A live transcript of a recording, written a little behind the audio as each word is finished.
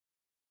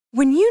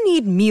When you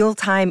need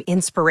mealtime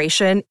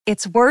inspiration,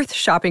 it's worth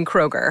shopping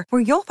Kroger,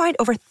 where you'll find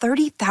over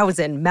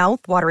 30,000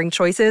 mouth-watering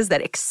choices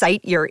that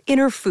excite your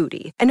inner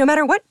foodie. And no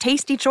matter what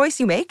tasty choice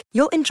you make,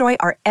 you'll enjoy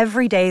our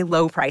everyday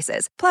low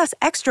prices, plus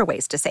extra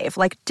ways to save,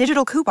 like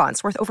digital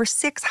coupons worth over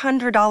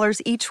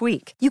 $600 each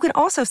week. You can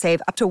also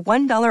save up to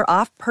 $1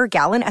 off per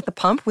gallon at the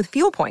pump with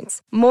fuel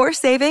points. More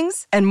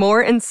savings and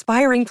more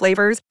inspiring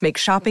flavors make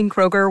shopping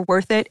Kroger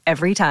worth it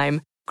every time.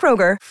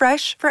 Kroger,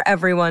 fresh for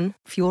everyone.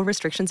 Fuel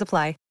restrictions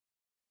apply.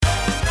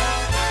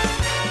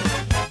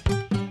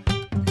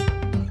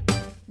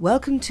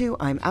 Welcome to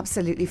I'm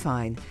Absolutely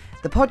Fine,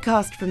 the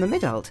podcast from the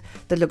Midult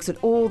that looks at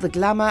all the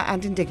glamour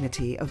and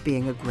indignity of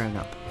being a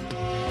grown-up.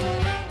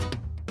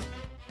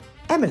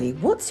 Emily,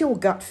 what's your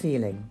gut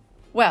feeling?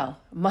 Well,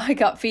 my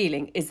gut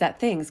feeling is that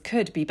things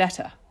could be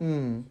better.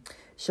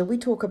 Shall we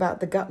talk about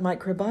the gut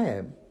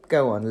microbiome?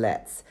 Go on,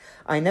 let's.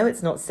 I know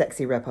it's not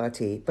sexy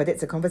repartee, but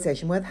it's a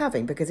conversation worth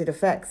having because it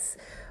affects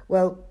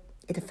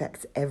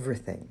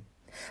everything.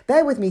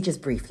 Bear with me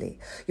just briefly.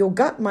 Your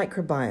gut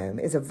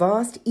microbiome is a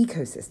vast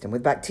ecosystem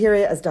with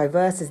bacteria as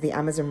diverse as the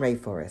Amazon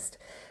rainforest.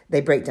 They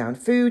break down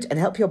food and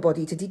help your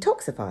body to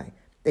detoxify.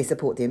 They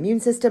support the immune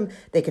system.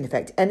 They can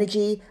affect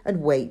energy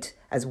and weight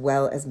as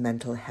well as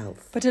mental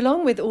health. But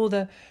along with all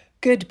the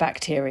good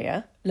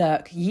bacteria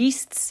lurk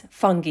yeasts,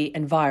 fungi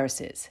and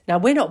viruses. Now,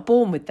 we're not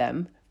born with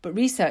them, but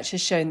research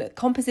has shown that the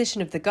composition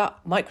of the gut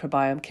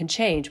microbiome can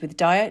change with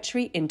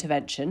dietary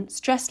intervention,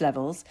 stress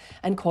levels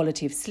and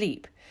quality of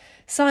sleep.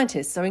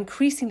 Scientists are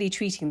increasingly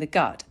treating the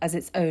gut as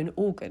its own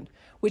organ,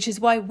 which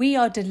is why we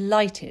are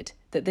delighted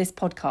that this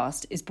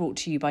podcast is brought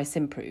to you by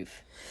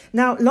Simprove.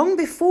 Now, long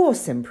before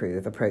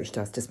Simprove approached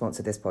us to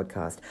sponsor this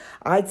podcast,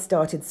 I'd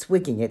started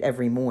swigging it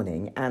every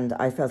morning and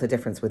I felt a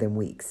difference within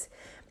weeks.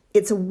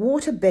 It's a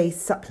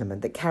water-based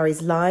supplement that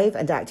carries live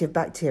and active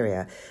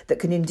bacteria that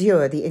can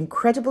endure the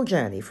incredible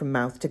journey from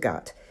mouth to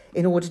gut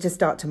in order to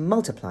start to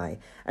multiply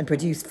and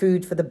produce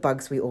food for the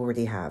bugs we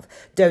already have.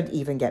 Don't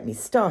even get me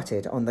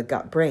started on the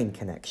gut-brain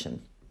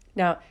connection.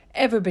 Now,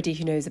 everybody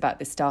who knows about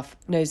this stuff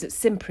knows that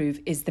Simprove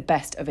is the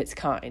best of its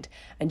kind,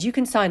 and you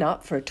can sign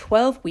up for a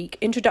 12-week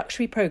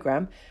introductory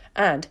programme,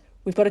 and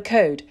we've got a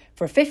code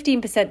for a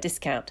 15%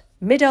 discount,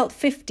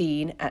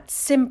 Midult15 at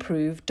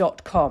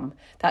simprove.com.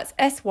 That's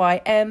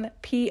SYMPROVE.com.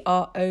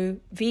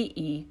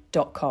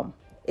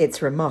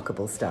 It's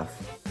remarkable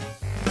stuff.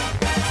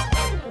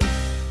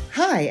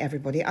 Hi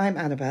everybody, I'm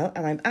Annabelle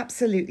and I'm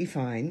absolutely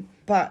fine,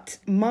 but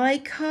my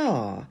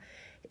car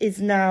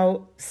is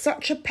now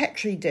such a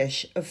petri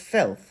dish of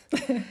filth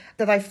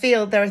that I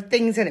feel there are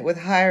things in it with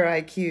higher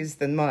IQs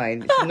than mine,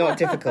 which is not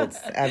difficult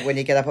when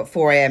you get up at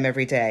 4 a.m.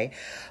 every day.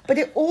 But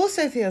it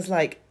also feels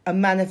like a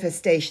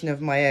manifestation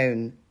of my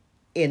own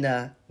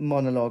inner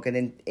monologue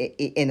and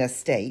inner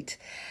state.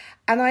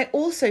 And I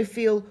also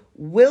feel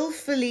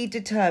willfully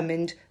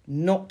determined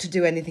not to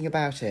do anything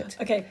about it.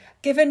 Okay,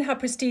 given how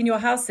pristine your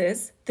house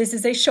is, this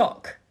is a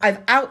shock.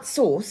 I've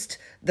outsourced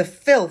the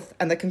filth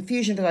and the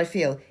confusion that I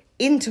feel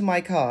into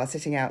my car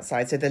sitting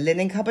outside. So the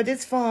linen cupboard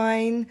is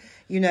fine,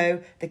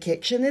 the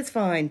kitchen is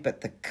fine,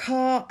 but the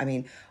car, I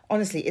mean,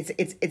 honestly,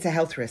 it's a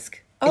health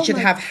risk. It should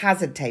have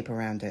hazard tape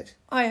around it.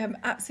 I am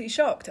absolutely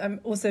shocked. I'm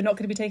also not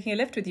going to be taking a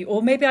lift with you.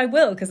 Or maybe I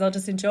will, because I'll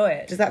just enjoy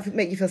it. Does that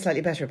make you feel slightly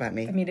better about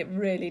me? I mean, it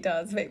really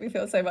does make me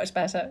feel so much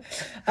better.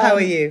 How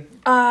are you?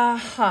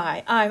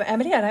 Hi, I'm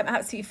Emily and I'm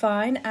absolutely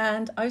fine.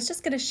 And I was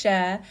just going to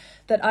share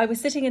that I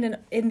was sitting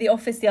in the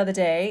office the other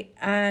day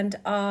and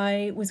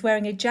I was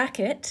wearing a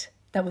jacket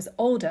that was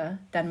older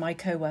than my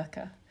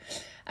co-worker.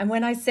 And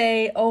when I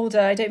say older,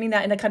 I don't mean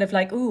that in a kind of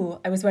like, ooh,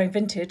 I was wearing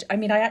vintage. I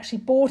mean, I actually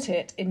bought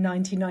it in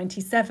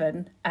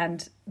 1997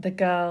 and the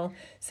girl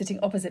sitting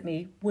opposite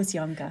me was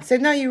younger. So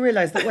now you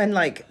realise that when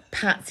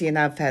Patsy and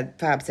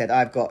Fab said,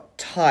 I've got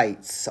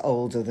tights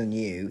older than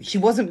you, she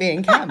wasn't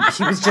being camp.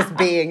 She was just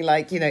being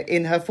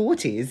in her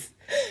 40s.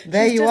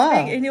 There you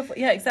are.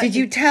 Yeah, exactly. Did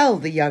you tell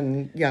the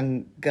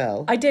young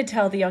girl? I did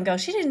tell the young girl.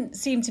 She didn't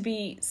seem to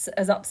be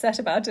as upset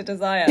about it as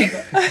I am.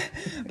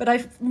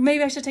 But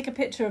maybe I should take a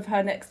picture of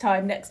her next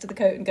time next to the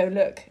coat and go,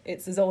 look,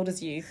 it's as old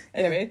as you.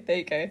 Anyway, There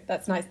you go.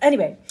 That's nice.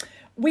 Anyway,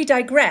 we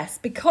digress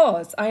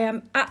because I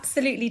am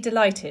absolutely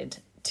delighted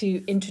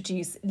to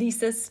introduce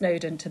Lisa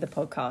Snowdon to the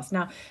podcast.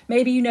 Now,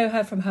 maybe you know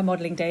her from her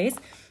modelling days.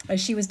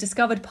 She was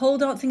discovered pole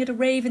dancing at a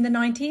rave in the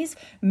 90s.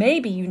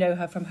 Maybe you know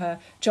her from her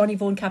Johnny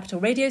Vaughan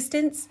Capital radio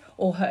stints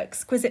or her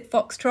exquisite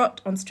foxtrot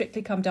on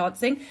Strictly Come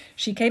Dancing.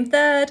 She came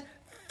third.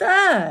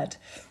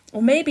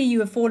 Or maybe you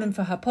have fallen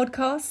for her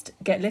podcast,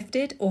 Get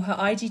Lifted, or her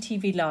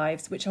IGTV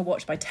lives, which are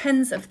watched by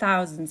tens of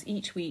thousands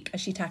each week as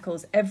she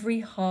tackles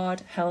every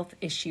hard health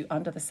issue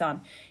under the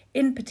sun.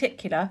 In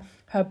particular,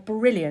 her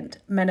brilliant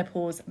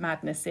Menopause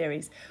Madness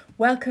series.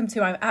 Welcome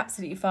to I'm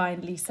Absolutely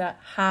Fine, Lisa.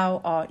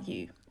 How are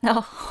you?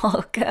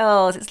 Oh,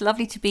 girls, it's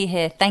lovely to be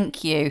here.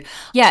 Thank you.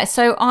 Yeah,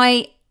 so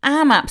I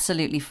am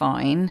absolutely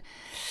fine.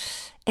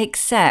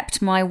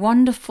 Except my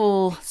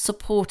wonderful,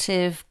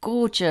 supportive,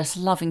 gorgeous,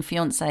 loving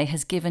fiance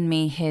has given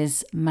me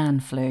his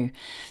man flu.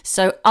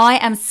 So I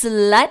am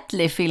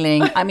slightly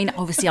feeling, I mean,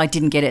 obviously I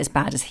didn't get it as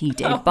bad as he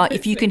did, but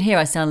if you can hear,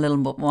 I sound a little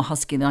bit more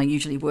husky than I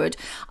usually would.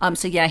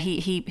 So yeah,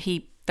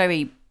 he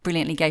very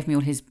brilliantly gave me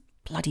all his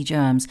bloody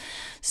germs.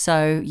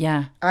 So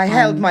yeah. I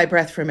held my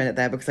breath for a minute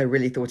there because I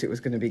really thought it was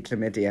going to be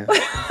chlamydia.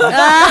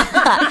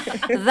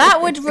 That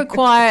would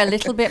require a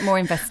little bit more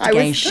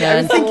investigation.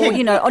 I was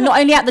thinking, not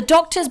only at the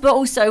doctors, but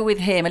also with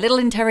him, a little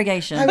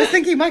interrogation. I was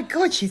thinking, my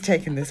God, she's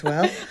taken this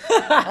well.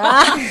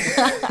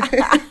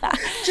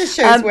 Just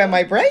shows where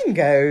my brain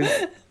goes.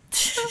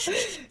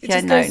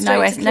 Yeah, no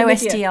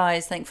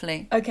STIs,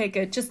 thankfully. Okay,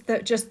 good. Just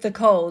the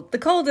cold. The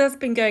cold has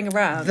been going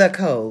around. The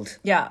cold.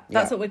 Yeah,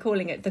 that's what we're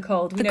calling it. The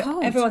cold.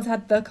 Cold. Everyone's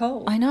had the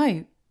cold. I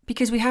know.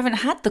 Because we haven't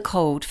had the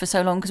cold for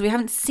so long, because we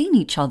haven't seen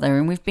each other,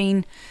 and we've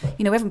been,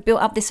 we haven't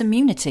built up this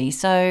immunity.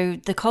 So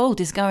the cold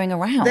is going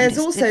around. There's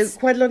also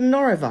quite a lot of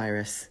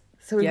norovirus.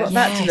 So we've got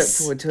that to look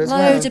forward to as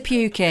well. Loads of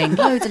puking,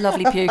 loads of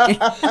lovely puking.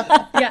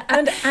 Yeah,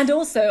 and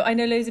also I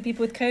know loads of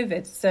people with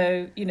COVID,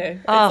 so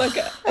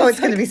it's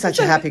going to be such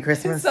a happy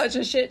Christmas. It's such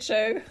a shit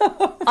show.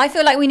 I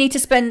feel like we need to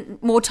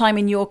spend more time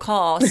in your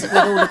car with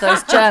all of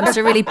those germs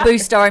to really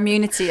boost our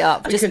immunity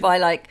up, just by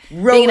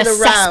being in a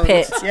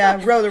cesspit. Yeah,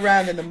 roll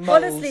around in the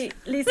mold. Honestly,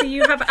 Lisa,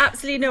 you have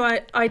absolutely no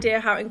idea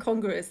how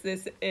incongruous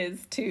this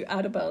is to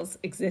Annabelle's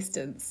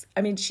existence.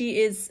 I mean, she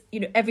is,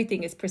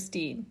 everything is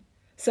pristine.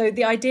 So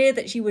the idea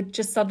that she would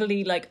just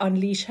suddenly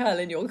unleash hell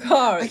in your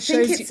car, I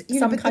think it's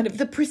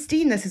the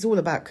pristineness is all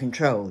about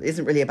control. It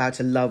isn't really about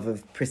a love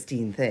of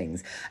pristine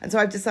things. And so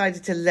I've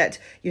decided to let,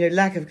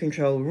 lack of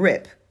control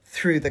rip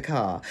through the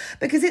car,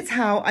 because it's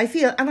how I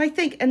feel. And I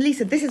think, and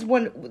Lisa, this is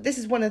one of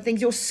the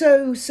things you're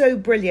so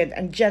brilliant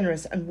and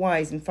generous and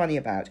wise and funny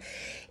about,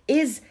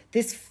 is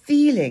this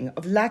feeling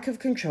of lack of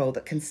control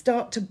that can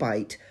start to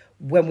bite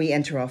when we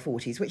enter our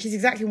 40s, which is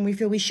exactly when we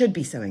feel we should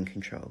be so in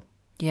control.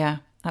 Yeah.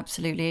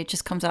 Absolutely. It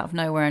just comes out of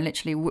nowhere and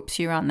literally whoops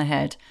you around the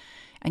head.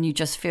 And you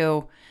just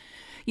feel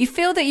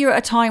that you're at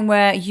a time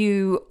where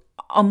you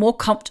are more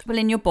comfortable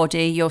in your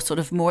body. You're sort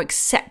of more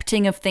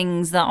accepting of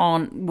things that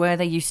aren't where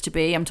they used to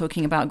be. I'm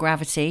talking about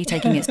gravity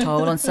taking its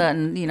toll on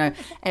certain,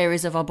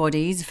 areas of our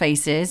bodies,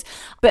 faces.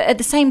 But at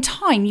the same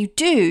time, you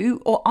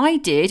do, or I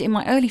did in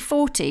my early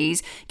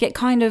 40s, get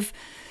kind of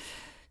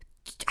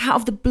out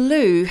of the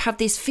blue have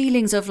these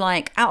feelings of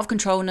out of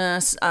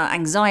controlness,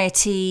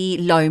 anxiety,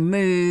 low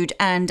mood,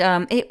 and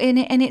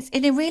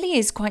it really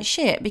is quite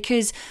shit,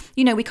 because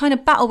we kind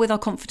of battle with our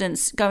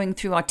confidence going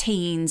through our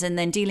teens and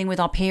then dealing with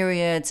our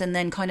periods, and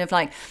then kind of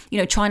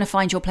trying to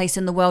find your place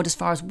in the world as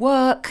far as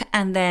work,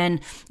 and then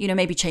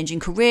maybe changing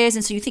careers.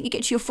 And so you think you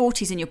get to your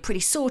 40s and you're pretty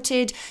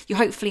sorted, you're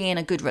hopefully in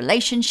a good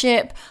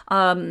relationship,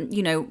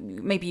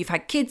 maybe you've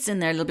had kids and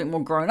they're a little bit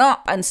more grown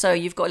up, and so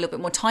you've got a little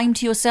bit more time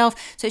to yourself,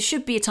 so it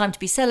should be a time to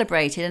be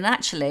celebrated. And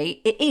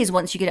actually it is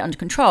once you get it under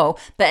control.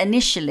 But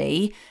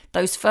initially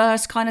those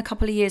first kind of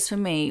couple of years for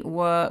me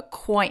were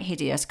quite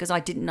hideous, because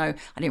I didn't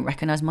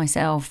recognize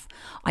myself.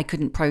 I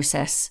couldn't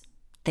process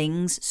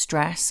things,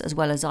 stress, as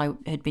well as I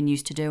had been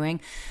used to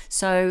doing.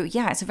 So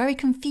yeah, it's a very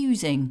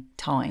confusing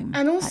time.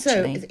 And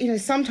also, actually,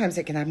 sometimes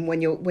it can happen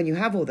when you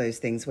have all those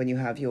things, when you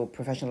have your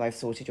professional life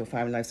sorted, your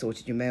family life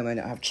sorted, you may or may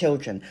not have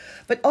children.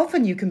 But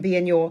often you can be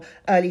in your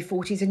early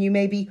 40s and you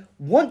maybe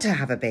want to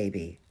have a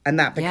baby, and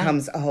that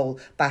becomes a whole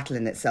battle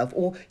in itself.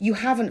 Or you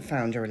haven't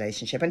found a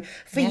relationship. And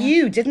for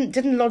you, didn't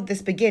a lot of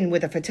this begin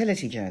with a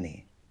fertility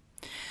journey?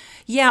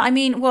 Yeah, I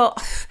mean, well,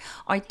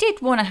 I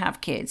did want to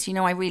have kids,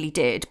 I really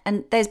did.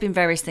 And there's been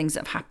various things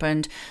that have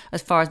happened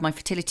as far as my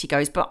fertility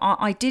goes, but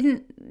I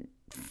didn't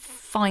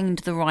find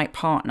the right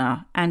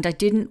partner, and I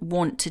didn't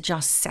want to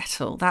just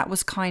settle. That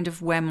was kind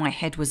of where my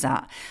head was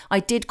at.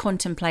 I did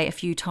contemplate a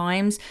few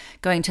times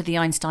going to the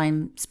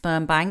Einstein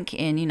sperm bank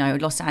in,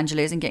 Los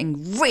Angeles and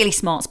getting really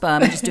smart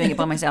sperm and just doing it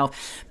by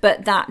myself.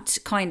 But that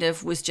kind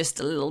of was just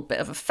a little bit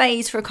of a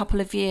phase for a couple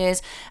of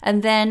years.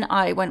 And then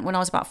I went when I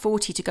was about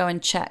 40 to go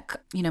and check,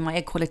 my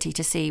egg quality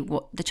to see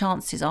what the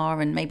chances are,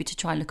 and maybe to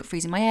try and look at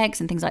freezing my eggs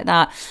and things like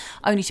that,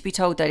 only to be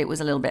told that it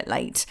was a little bit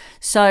late.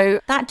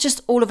 So that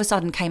just all of a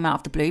sudden came out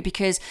of the blue,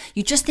 because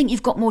you just think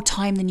you've got more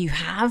time than you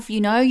have,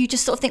 you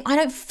just sort of think, I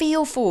don't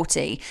feel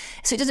 40,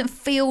 so it doesn't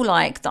feel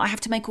like that I have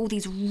to make all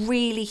these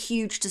really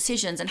huge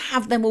decisions and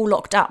have them all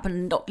locked up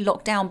and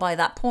locked down by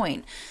that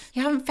point.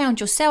 You haven't found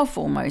yourself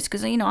almost,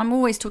 because I'm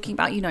always talking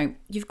about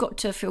you've got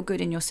to feel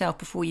good in yourself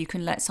before you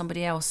can let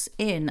somebody else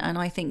in. And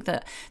I think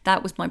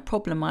that was my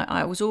problem.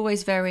 I was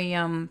always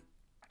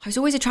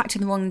attracted to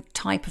the wrong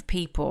type of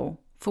people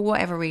for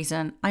whatever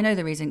reason. I know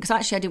the reason, because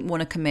actually I didn't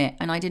want to commit,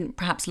 and I didn't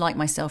perhaps like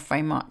myself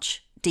very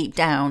much deep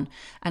down,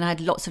 and I had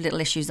lots of little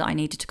issues that I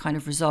needed to kind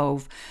of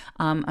resolve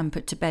and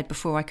put to bed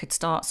before I could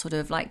start sort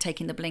of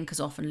taking the blinkers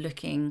off and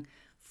looking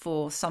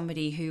for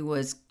somebody who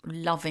was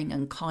loving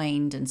and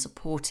kind and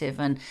supportive.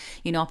 And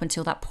up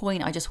until that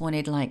point I just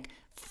wanted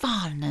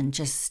fun and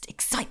just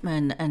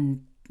excitement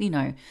and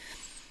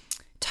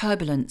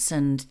turbulence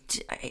and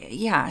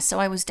yeah, so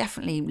I was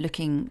definitely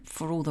looking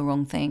for all the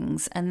wrong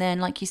things. And then,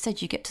 like you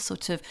said, you get to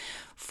sort of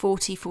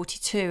 40,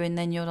 42, and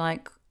then you're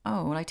like,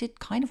 oh, well, I did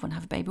kind of want to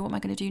have a baby. What am I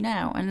going to do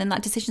now? And then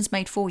that decision's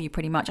made for you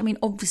pretty much. I mean,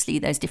 obviously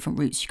there's different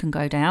routes you can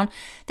go down.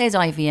 There's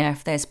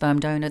IVF, there's sperm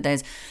donor,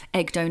 there's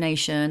egg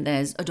donation,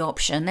 there's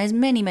adoption. There's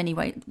many, many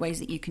ways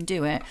that you can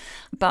do it.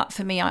 But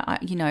for me, I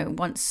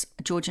once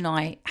George and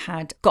I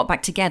had got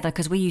back together,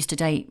 because we used to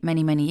date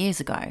many, many years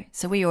ago.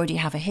 So we already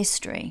have a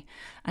history.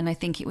 And I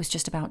think it was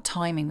just about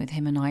timing with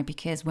him and I,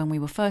 because when we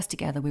were first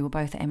together, we were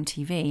both at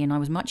MTV and I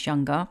was much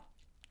younger,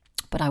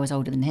 but I was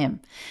older than him.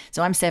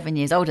 So I'm 7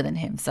 years older than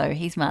him. So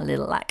he's my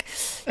little,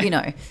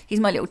 he's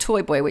my little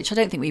toy boy, which I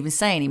don't think we even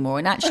say anymore.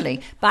 And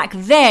actually, back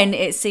then,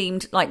 it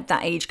seemed like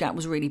that age gap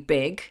was really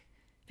big,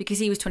 because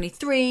he was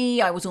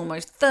 23, I was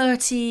almost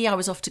 30. I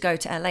was off to go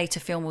to LA to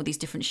film all these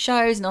different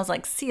shows. And I was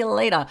like, see you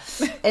later.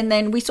 And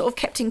then we sort of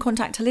kept in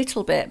contact a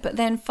little bit. But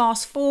then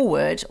fast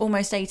forward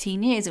almost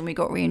 18 years and we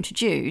got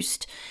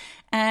reintroduced.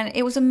 And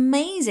it was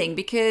amazing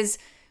because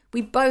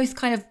we both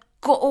kind of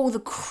got all the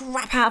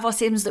crap out of our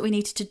systems that we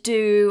needed to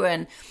do,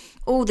 and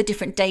all the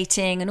different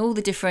dating and all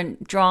the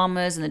different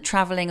dramas and the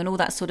traveling and all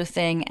that sort of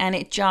thing. And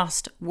it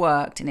just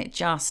worked and it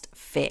just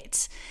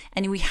fit.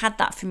 And we had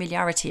that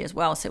familiarity as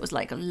well. So it was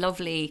like a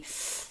lovely,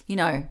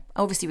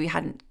 obviously we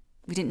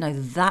didn't know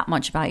that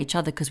much about each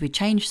other because we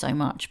changed so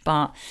much,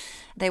 but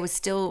there was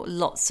still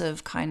lots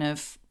of kind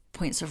of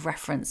points of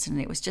reference,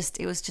 and it was just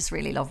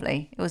really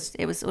lovely.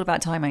 It was all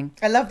about timing.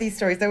 I love these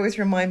stories. They always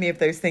remind me of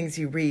those things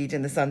you read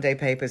in the Sunday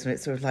papers when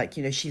it's sort of like,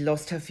 she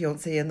lost her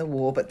fiancé in the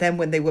war, but then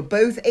when they were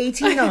both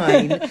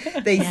 89,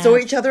 they saw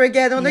each other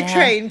again on a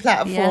train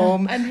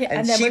platform,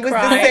 and she was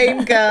the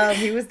same girl,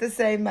 he was the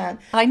same man.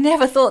 I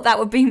never thought that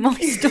would be my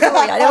story.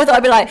 I never thought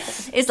I'd be like,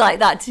 it's like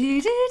that,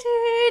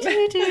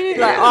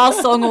 like our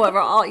song or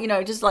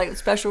whatever, just like a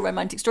special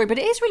romantic story, but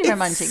it is really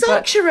romantic. It's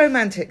such a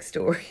romantic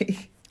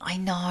story. I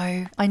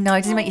know. It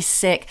doesn't make you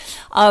sick.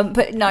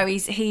 But no,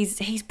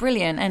 he's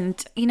brilliant.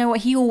 And you know what?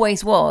 He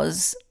always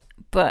was,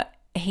 but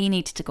he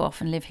needed to go off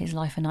and live his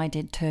life, and I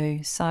did too.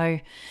 So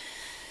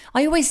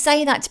I always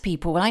say that to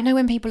people. And I know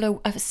when people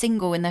are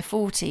single in their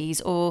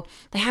 40s or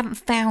they haven't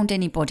found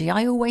anybody,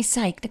 I always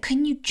say,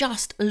 can you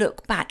just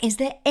look back? Is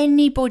there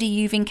anybody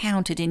you've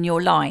encountered in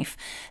your life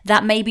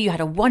that maybe you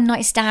had a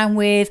one-night stand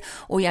with,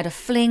 or you had a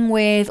fling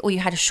with, or you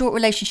had a short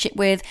relationship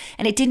with,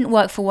 and it didn't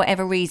work for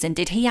whatever reason?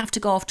 Did he have to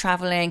go off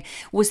traveling?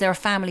 Was there a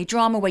family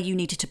drama where you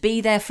needed to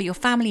be there for your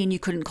family and you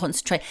couldn't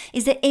concentrate?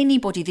 Is there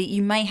anybody that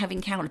you may have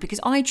encountered?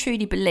 Because I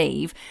truly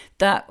believe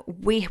that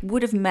we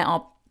would have met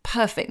our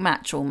perfect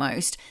match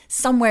almost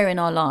somewhere in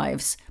our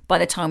lives by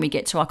the time we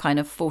get to our kind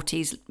of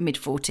 40s,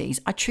 mid-40s.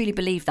 I truly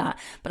believe that.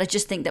 But I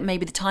just think that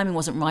maybe the timing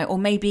wasn't right, or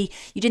maybe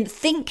you didn't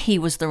think he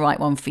was the right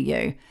one for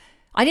you.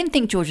 I didn't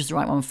think George was the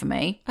right one for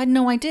me. I had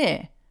no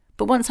idea.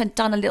 But once I'd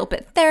done a little bit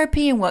of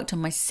therapy and worked on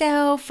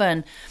myself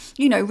and,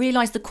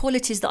 realised the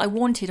qualities that I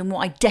wanted and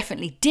what I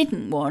definitely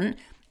didn't want,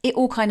 it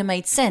all kind of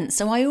made sense.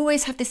 So I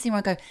always have this thing where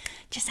I go,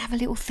 just have a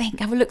little think,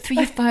 have a look through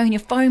your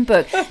phone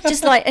book,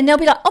 just like, and they'll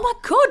be like, oh my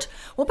God,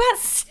 what about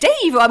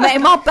Steve who I met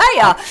in Marbella?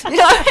 I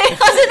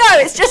don't know.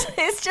 It's just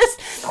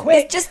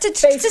quick flight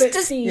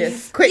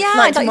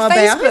to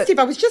Marbella. Hi Steve,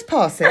 I was just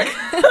passing.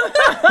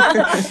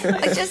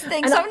 I just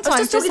think and sometimes I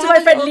was just talking to my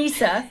friend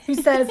Lisa, who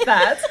says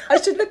that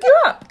I should look you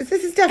up.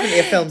 This is definitely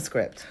a film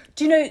script.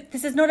 Do you know,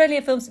 this is not only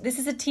a film, this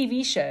is a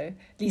TV show,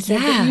 Lisa,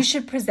 that you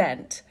should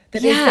present.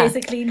 That is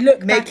basically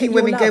making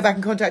women go back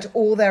and contact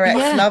all their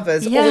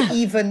ex-lovers or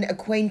even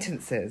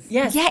acquaintances.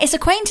 Yes. Yeah, it's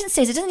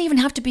acquaintances. It doesn't even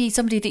have to be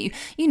somebody that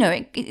you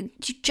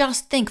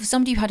just think of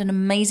somebody you had an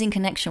amazing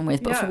connection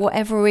with, but for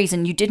whatever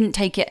reason you didn't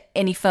take it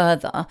any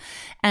further,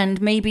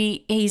 and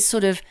maybe he's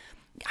sort of,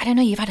 I don't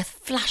know, you've had a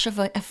flash of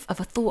a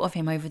thought of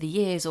him over the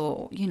years,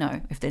 or,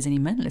 if there's any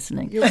men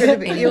listening,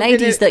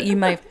 ladies that you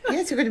may...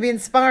 Yes, you're going to be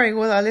inspiring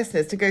all our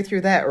listeners to go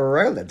through their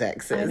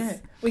Rolodexes. I know.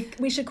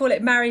 We should call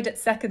it Married at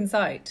Second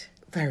Sight.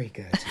 Very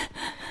good.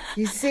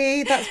 You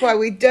see, that's why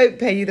we don't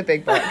pay you the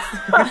big bucks.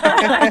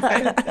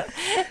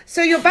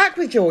 So you're back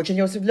with George and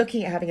you're sort of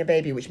looking at having a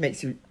baby, which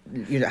makes you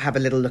have a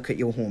little look at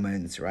your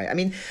hormones, right? I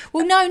mean...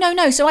 Well,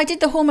 no. So I did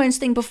the hormones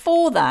thing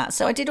before that.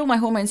 So I did all my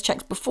hormones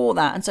checks before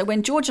that. And so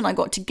when George and I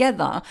got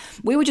together,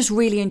 we were just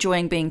really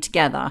enjoying being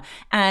together.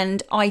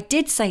 And I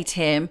did say to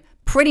him,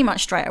 pretty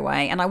much straight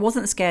away, and I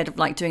wasn't scared of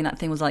doing that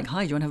thing, was like,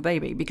 hi, do you want to have a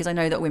baby? Because I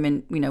know that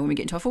women, when we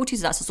get into our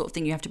 40s, that's the sort of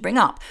thing you have to bring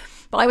up.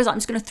 But I was like, I'm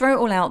just going to throw it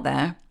all out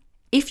there.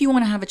 If you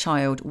want to have a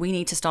child, we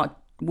need to start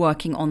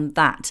working on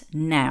that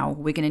now.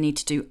 We're going to need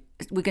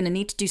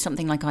to do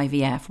something like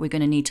IVF. We're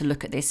going to need to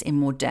look at this in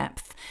more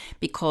depth,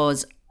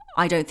 because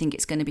I don't think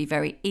it's going to be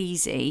very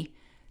easy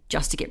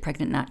just to get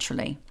pregnant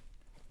naturally.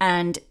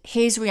 And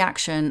his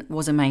reaction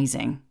was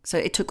amazing. So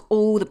it took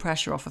all the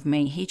pressure off of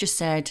me. He just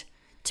said,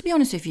 to be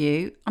honest with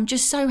you, I'm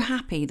just so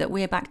happy that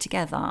we're back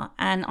together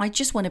and I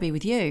just want to be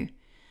with you.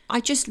 I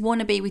just want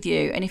to be with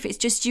you. And if it's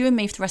just you and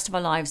me for the rest of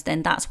our lives,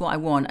 then that's what I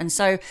want. And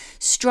so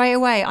straight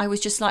away, I was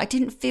just like, I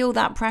didn't feel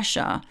that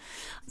pressure.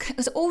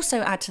 Because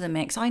also add to the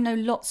mix, I know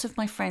lots of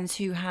my friends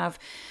who have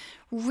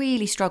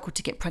really struggled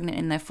to get pregnant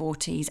in their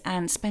 40s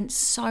and spent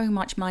so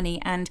much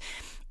money, and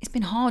it's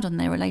been hard on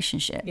their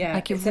relationship. Yeah,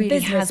 like it it's a really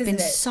business, has been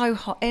isn't it? so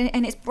hard,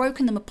 and it's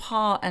broken them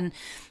apart. And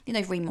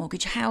they've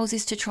remortgaged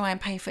houses to try and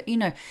pay for.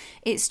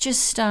 It's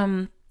just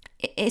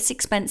it's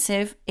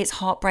expensive. It's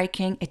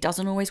heartbreaking. It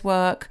doesn't always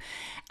work.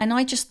 And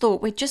I just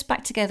thought, we're just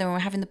back together and we're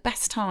having the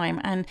best time.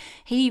 And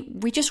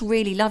we just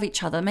really love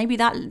each other. Maybe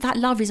that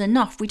love is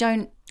enough.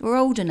 We're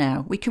older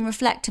now. We can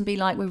reflect and be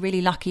like, we're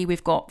really lucky.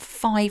 We've got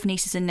 5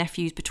 nieces and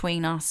nephews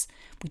between us.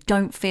 We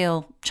don't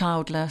feel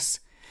childless.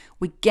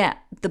 We get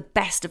the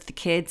best of the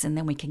kids and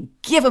then we can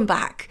give them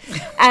back.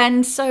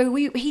 And so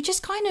he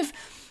just kind of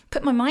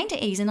put my mind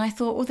at ease. And I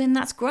thought, well, then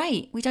that's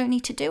great. We don't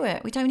need to do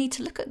it. We don't need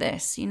to look at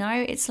this.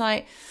 It's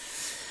like,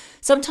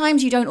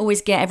 sometimes you don't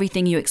always get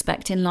everything you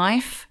expect in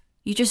life.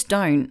 You just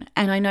don't.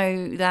 And I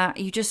know that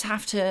you just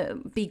have to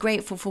be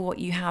grateful for what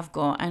you have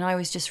got. And I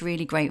was just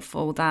really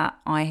grateful that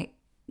I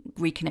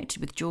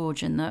reconnected with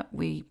George and that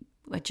we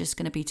were just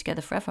going to be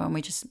together forever, and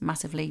we're just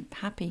massively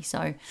happy.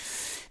 So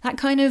that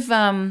kind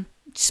of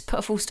just put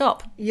a full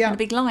stop and a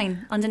big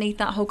line underneath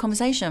that whole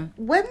conversation.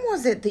 When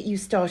was it that you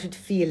started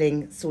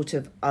feeling sort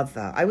of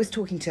other? I was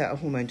talking to a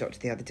hormone doctor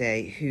the other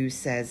day who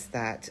says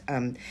that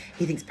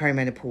he thinks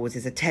perimenopause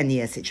is a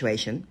 10-year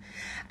situation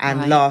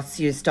and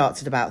lasts,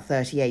 starts at about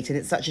 38. And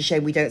it's such a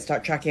shame we don't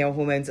start tracking our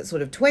hormones at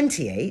sort of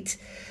 28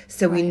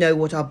 so we know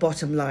what our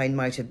bottom line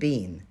might have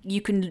been. You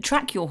can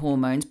track your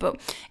hormones, but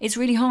it's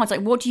really hard. It's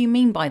like, what do you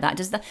mean by that?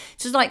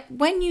 So like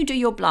when you do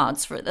your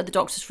bloods at the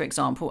doctors, for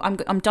example,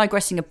 I'm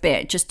digressing a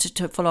bit just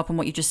to follow up on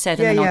what you just said,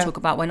 and then I'll talk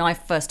about when I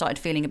first started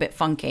feeling a bit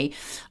funky.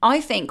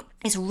 I think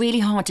it's really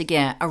hard to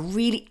get a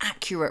really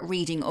accurate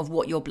reading of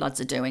what your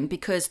bloods are doing,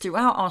 because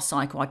throughout our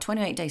cycle, our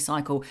 28-day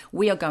cycle,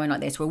 we are going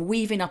like this. We're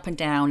weaving up and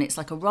down. It's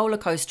like a roller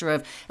coaster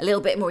of a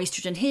little bit more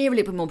estrogen here, a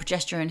little bit more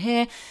progesterone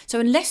here. So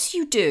unless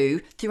you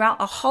do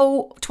throughout a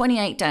whole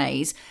 28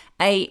 days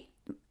a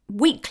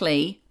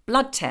weekly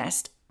blood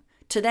test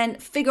to then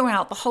figure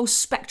out the whole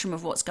spectrum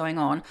of what's going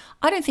on,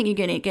 I don't think you're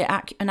going to get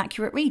an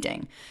accurate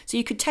reading. So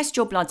you could test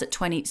your bloods at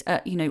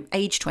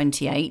age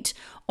 28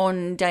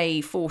 on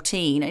day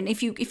 14, and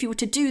if you were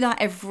to do that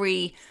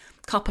every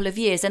couple of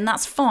years, then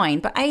that's fine.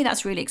 But A,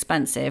 that's really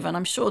expensive, and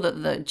I'm sure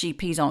that the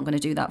GPs aren't going to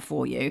do that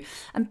for you.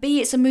 And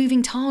B, it's a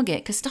moving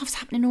target because stuff's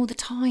happening all the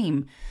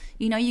time.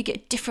 You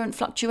get different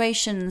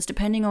fluctuations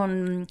depending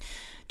on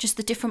just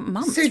the different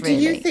months. So do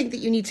you think that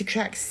you need to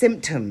track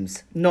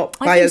symptoms, not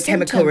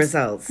biochemical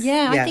results?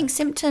 Yeah, I think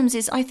symptoms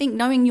is, I think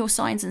knowing your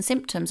signs and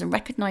symptoms and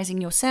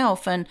recognizing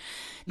yourself, and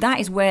that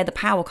is where the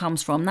power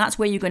comes from. That's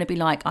where you're going to be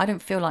like, I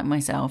don't feel like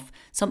myself.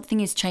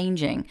 Something is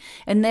changing.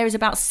 And there is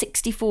about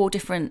 64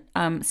 different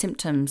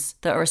symptoms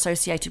that are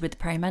associated with the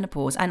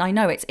perimenopause. And I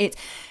know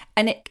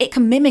it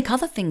can mimic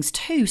other things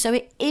too. So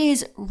it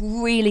is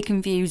really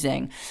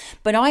confusing.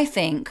 But I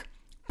think,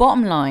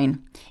 bottom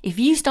line, if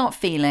you start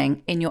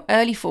feeling in your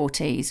early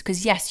 40s,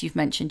 because yes, you've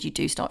mentioned you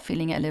do start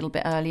feeling it a little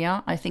bit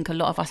earlier. I think a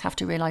lot of us have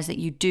to realise that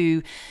you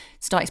do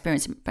start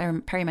experiencing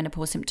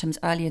perimenopause symptoms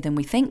earlier than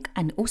we think,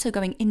 and also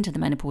going into the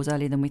menopause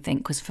earlier than we think.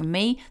 Because for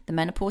me, the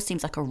menopause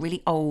seems like a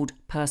really old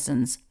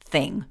person's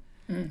thing.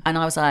 And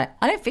I was like,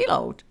 I don't feel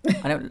old.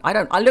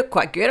 I look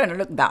quite good. I don't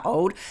look that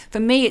old. For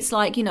me, it's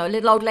like, a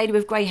little old lady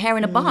with grey hair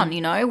in a bun,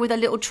 with a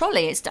little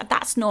trolley.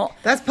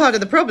 That's part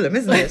of the problem,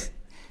 isn't it?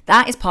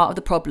 That is part of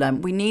the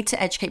problem. We need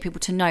to educate people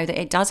to know that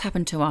it does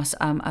happen to us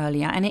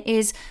earlier, and it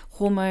is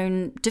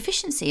hormone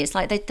deficiency. It's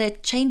like they're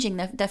changing,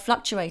 they're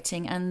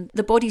fluctuating, and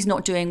the body's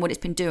not doing what it's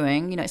been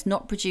doing. It's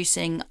not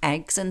producing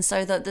eggs, and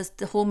so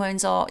the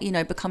hormones are,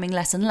 becoming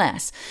less and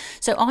less.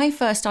 So I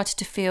first started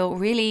to feel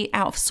really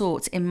out of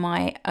sorts in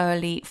my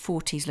early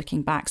 40s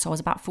looking back. So I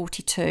was about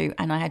 42,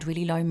 and I had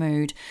really low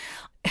mood,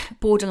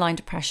 borderline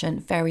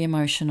depression, very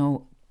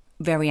emotional,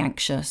 very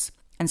anxious.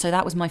 And so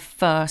that was my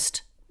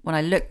first. When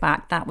I look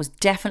back, that was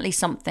definitely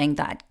something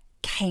that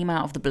came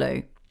out of the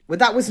blue. Well,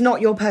 that was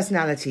not your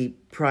personality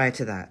prior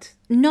to that.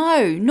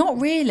 No, not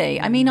really.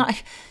 I mean,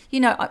 I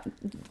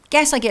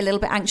guess I get a little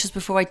bit anxious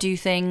before I do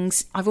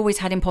things. I've always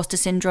had imposter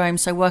syndrome,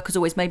 so work has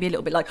always made me a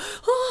little bit like,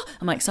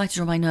 am I excited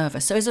or am I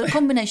nervous? So it's a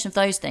combination of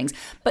those things.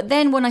 But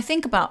then when I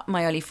think about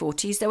my early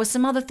 40s, there were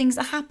some other things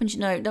that happened.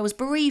 There was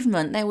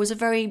bereavement. There was a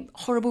very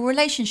horrible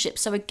relationship.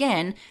 So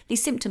again,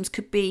 these symptoms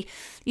could be,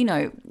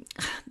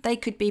 they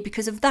could be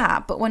because of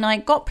that. But when I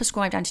got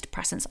prescribed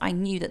antidepressants, I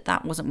knew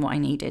that wasn't what I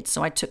needed.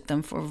 So I took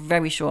them for a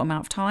very short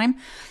amount of time.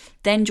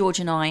 Then George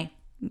and I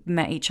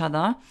met each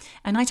other,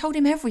 and I told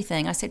him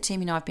everything. I said to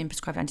him, I've been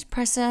prescribed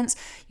antidepressants,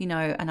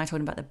 and I told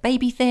him about the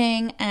baby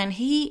thing, and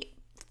he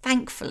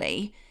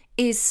thankfully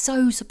is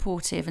so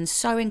supportive and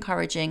so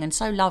encouraging and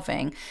so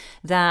loving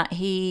that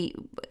he,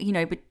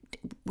 but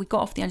we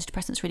got off the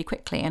antidepressants really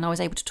quickly, and I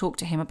was able to talk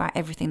to him about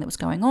everything that was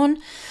going on.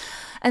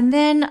 And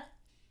then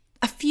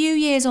a few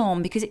years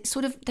on, because it's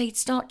sort of, they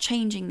start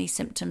changing these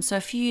symptoms. So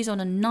a few years on,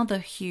 another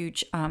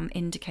huge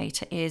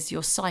indicator is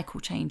your cycle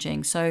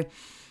changing. So,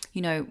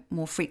 you know,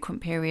 more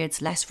frequent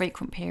periods, less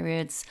frequent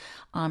periods,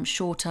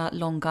 shorter,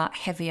 longer,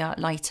 heavier,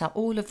 lighter,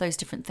 all of those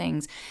different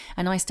things.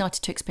 And I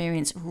started to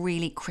experience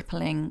really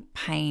crippling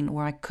pain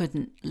where I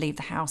couldn't leave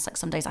the house. Like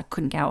some days I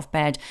couldn't get out of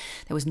bed.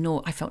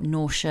 I felt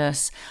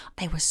nauseous.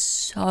 They were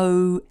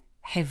so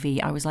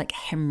heavy. I was like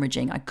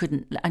hemorrhaging. I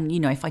couldn't, and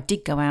you know, if I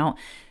did go out,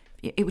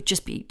 it would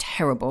just be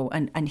terrible,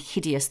 and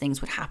hideous things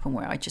would happen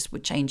where I just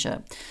would change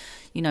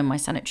my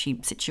sanitary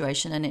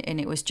situation, and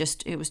it was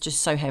just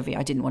so heavy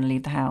I didn't want to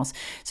leave the house.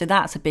 So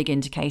that's a big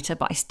indicator,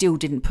 but I still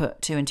didn't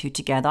put two and two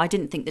together. I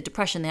didn't think the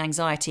depression, the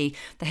anxiety,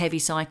 the heavy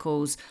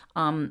cycles,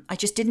 I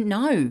just didn't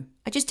know.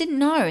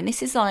 And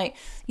this is like,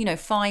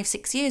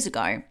 5-6 years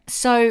ago.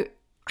 So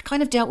I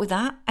kind of dealt with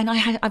that, and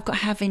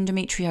have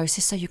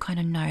endometriosis, so you kind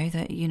of know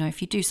that,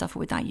 if you do suffer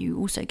with that, you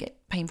also get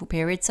painful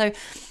periods. So,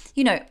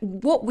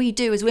 what we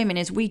do as women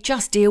is we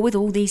just deal with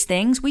all these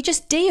things. We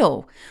just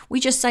deal. We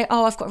just say,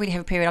 oh, I've got a really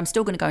heavy period. I'm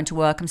still going to go into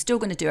work. I'm still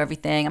going to do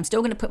everything. I'm still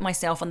going to put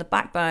myself on the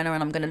back burner,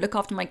 and I'm going to look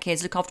after my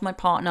kids, look after my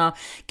partner,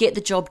 get the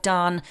job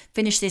done,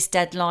 finish this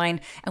deadline.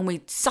 And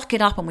we suck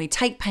it up, and we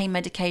take pain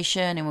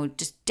medication, and we'll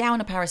just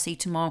down a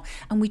paracetamol,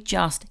 and we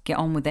just get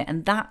on with it.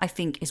 And that, I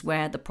think, is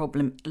where the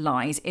problem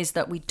lies, is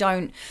that we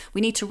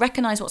need to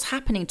recognize what's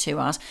happening to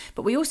us,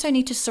 but we also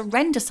need to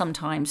surrender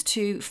sometimes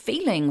to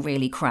feeling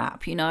really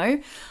crap,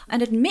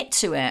 and admit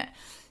to it.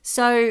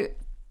 So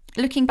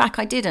looking back,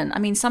 I didn't. I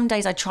mean, some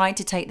days I tried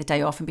to take the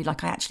day off and be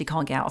like, I actually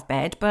can't get out of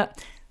bed,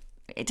 but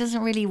it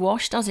doesn't really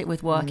wash, does it,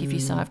 with work? If you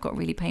say I've got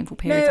really painful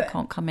periods, I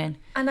can't come in.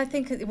 And I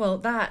think, as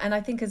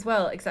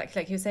well,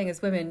 exactly like you were saying,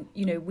 as women,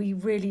 we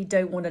really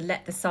don't want to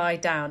let the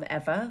side down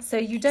ever. So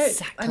you don't.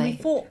 Exactly. And we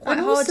fought quite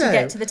hard to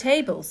get to the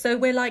table. So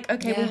we're like,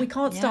 okay, well, we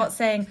can't start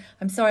saying,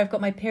 I'm sorry, I've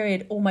got my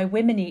period, or my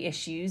women-y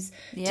issues.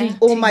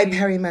 Or my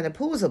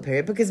perimenopausal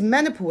period, because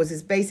menopause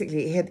is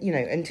basically,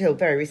 until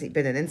very recently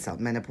been an insult,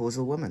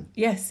 menopausal woman.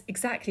 Yes,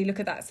 exactly. Look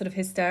at that sort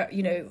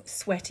of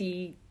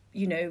sweaty,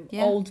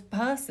 old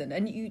person,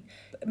 and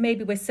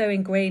maybe we're so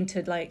ingrained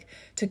to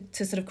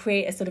sort of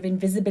create a sort of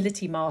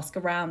invisibility mask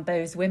around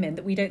those women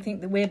that we don't think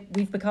that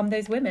we've become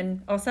those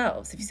women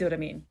ourselves, if you see what I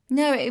mean.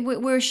 No,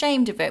 we're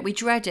ashamed of it. We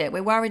dread it.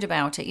 We're worried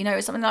about it.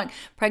 It's something like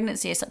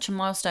pregnancy is such a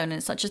milestone, and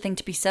it's such a thing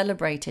to be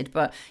celebrated.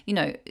 But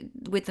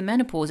with the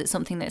menopause, it's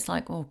something that's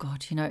like, oh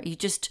God, you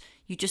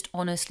just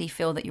honestly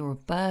feel that you're a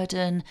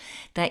burden,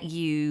 that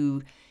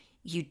you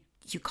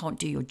can't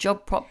do your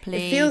job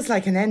properly. It feels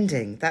like an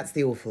ending. That's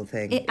the awful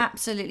thing. It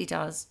absolutely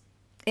does.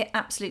 It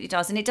absolutely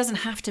does. And it doesn't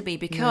have to be,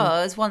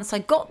 because once I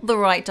got the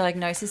right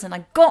diagnosis and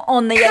I got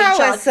on the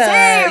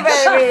HRT,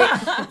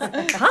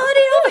 baby,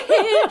 party over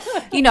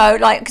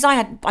here. Because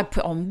I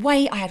put on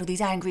weight. I had all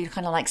these angry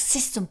kind of like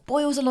cysts and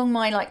boils along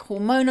my like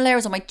hormonal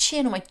areas on my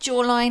chin, on my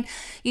jawline.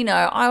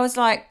 I was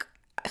like,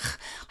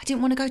 I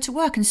didn't want to go to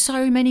work. And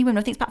so many women,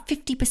 I think it's about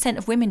 50%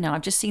 of women now,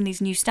 I've just seen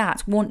these new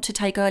stats, want to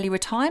take early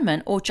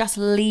retirement or just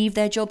leave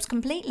their jobs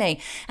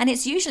completely. And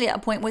it's usually at a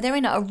point where they're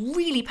in a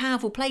really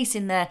powerful place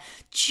in their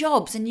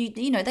jobs, and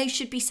they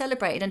should be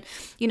celebrated.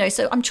 And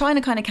so I'm trying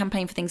to kind of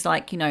campaign for things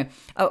like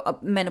a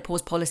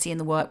menopause policy in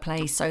the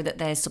workplace, so that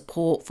there's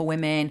support for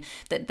women,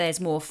 that there's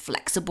more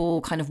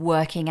flexible kind of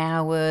working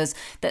hours,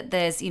 that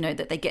there's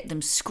that they get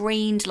them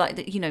screened, like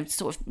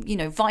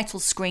vital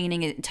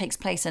screening, it takes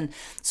place, and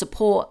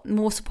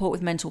more support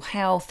with mental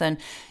health, and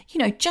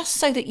just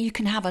so that you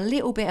can have a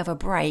little bit of a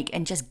break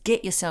and just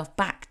get yourself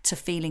back to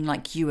feeling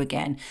like you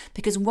again.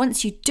 Because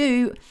once you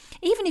do,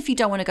 even if you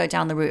don't want to go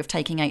down the route of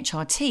taking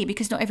HRT,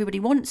 because not everybody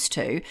wants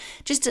to,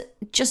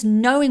 just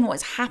knowing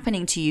what's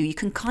happening to you, you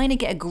can kind of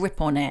get a grip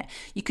on it.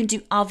 You can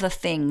do other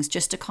things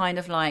just to kind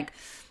of like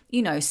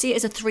see it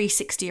as a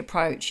 360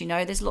 approach.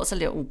 There's lots of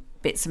little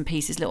bits and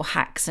pieces, little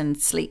hacks and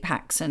sleep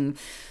hacks, and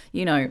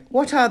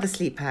What are the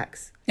sleep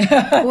hacks?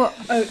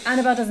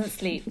 Annabelle doesn't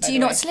sleep. Do you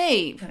not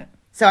sleep? No.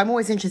 So I'm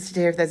always interested to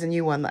hear if there's a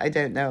new one that I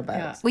don't know about.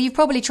 Yeah. Well, you've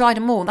probably tried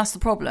them all. That's the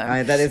problem.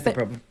 That is the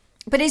problem.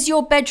 But is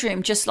your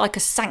bedroom just like a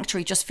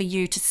sanctuary just for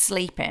you to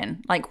sleep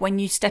in? Like when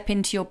you step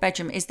into your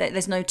bedroom,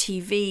 there's no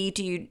TV?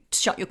 Do you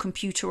shut your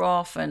computer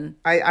off? And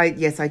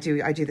Yes, I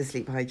do. I do the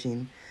sleep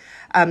hygiene.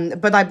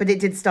 But it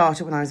did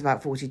start when I was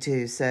about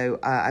 42. So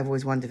I've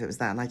always wondered if it was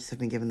that, and I just have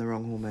been given the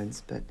wrong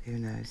hormones. But who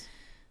knows?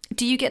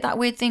 Do you get that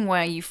weird thing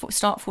where you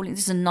start falling?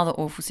 This is another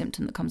awful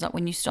symptom that comes up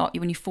when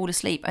you fall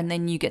asleep, and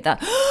then you get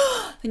that,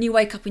 and you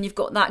wake up and you've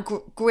got that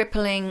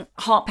gripping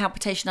heart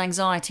palpitation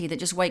anxiety that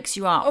just wakes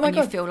you up, and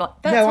God. You feel like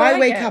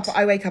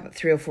I wake up at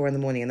 3 or 4 in the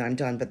morning and I'm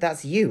done. But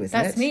that's you, isn't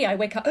it? That's me. I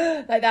wake up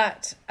like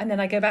that, and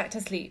then I go back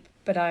to sleep.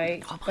 But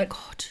oh my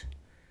God.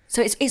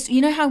 So it's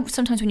how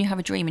sometimes when you have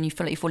a dream and you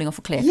feel like you're falling off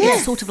a cliff, yes.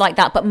 It's sort of like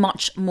that, but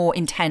much more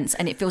intense,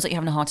 and it feels like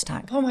you're having a heart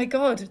attack. Oh my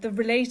God,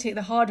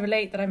 the hard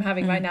relate that I'm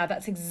having right now,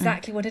 that's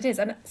exactly what it is.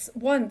 And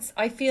once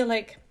I feel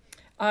like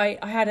I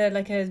had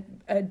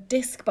a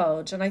disc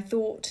bulge, and I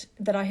thought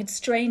that I had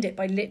strained it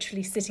by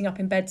literally sitting up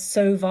in bed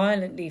so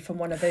violently from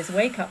one of those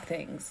wake up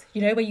things,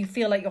 where you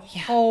feel like your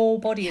whole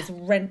body is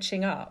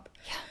wrenching up.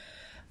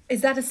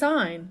 Is that a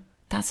sign?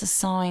 That's a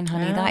sign,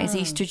 honey. That is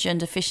estrogen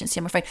deficiency,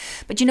 I'm afraid.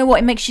 But you know what?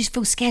 It makes you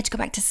feel scared to go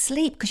back to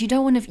sleep because you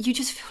don't want to. You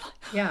just feel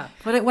like, Yeah.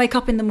 if I don't wake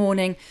up in the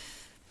morning,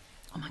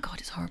 oh my God,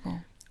 it's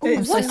horrible.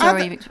 I'm so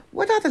sorry.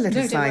 What other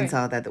little don't signs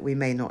worry. are there that we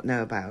may not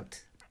know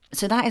about?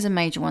 So that is a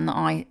major one that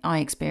I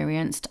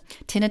experienced.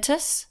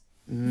 Tinnitus.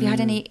 Have you had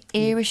any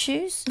ear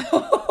issues?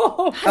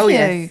 Oh,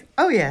 yes.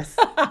 Oh, yes.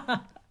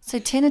 So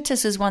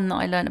tinnitus is one that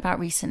I learned about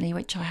recently,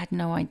 which I had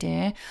no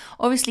idea.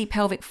 Obviously,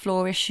 pelvic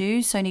floor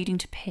issues, so needing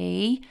to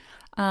pee.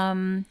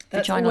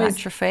 Vaginal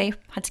atrophy.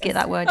 Had to get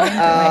that word in.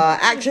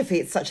 Atrophy,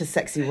 it's such a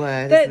sexy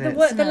word, isn't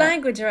it? The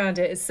language around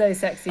it is so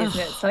sexy, isn't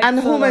it? It's like And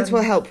full hormones on.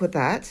 will help with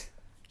that.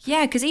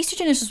 Yeah, because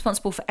estrogen is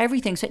responsible for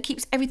everything, so it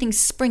keeps everything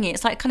springy.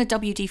 It's like kind of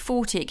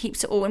WD-40. It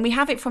keeps it all, and we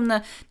have it from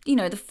the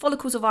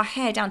follicles of our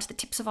hair down to the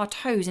tips of our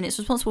toes, and it's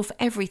responsible for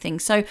everything.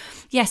 So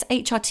yes,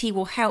 HRT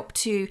will help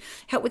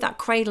with that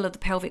cradle of the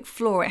pelvic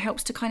floor. It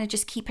helps to kind of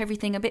just keep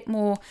everything a bit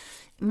more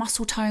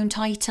muscle tone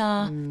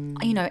tighter.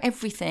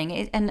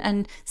 Everything,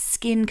 and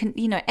skin can,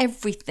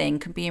 everything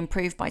can be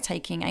improved by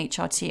taking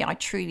HRT. I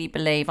truly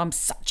believe. I'm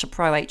such a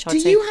pro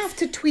HRT. Do you have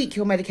to tweak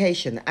your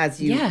medication as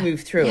you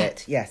move through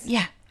it? Yes.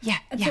 Yeah.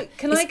 So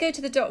can I go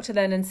to the doctor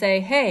then and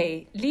say,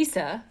 hey,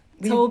 Lisa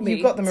told me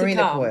you've got the to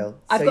Marina come. coil,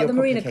 I've so got you're the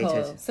Marina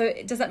complicated. coil. So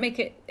does that make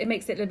it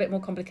makes it a little bit more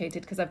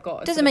complicated because I've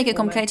got... Doesn't make it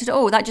complicated at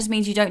all. That just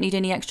means you don't need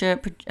any extra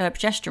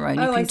progesterone.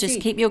 You Oh, can I just see.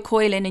 keep your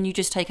coil in and you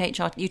just take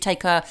HRT. You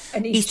take an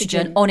estrogen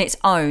estrogen. on its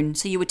own.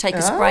 So you would take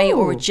a spray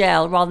or a Oh.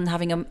 gel rather than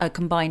having a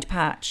combined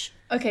patch.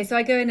 Okay, so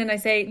I go in and I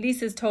say,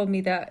 Lisa's told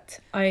me that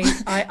I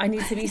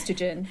need some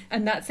estrogen,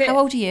 and that's it. How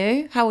old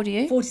are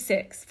you?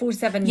 46,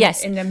 47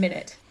 Yes. in a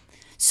minute.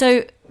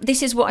 So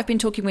this is what I've been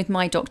talking with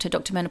my doctor,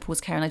 Dr.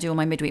 Menopause Care, and I do all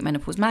my midweek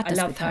menopause madness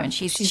love with her, her. and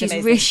she's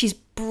amazing. she's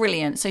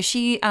brilliant. So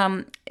she,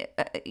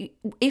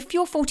 if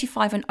you're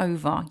 45 and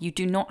over, you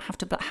do not have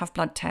to have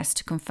blood tests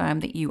to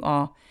confirm that you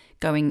are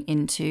going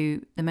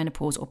into the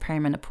menopause or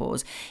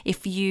perimenopause.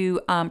 If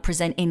you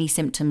present any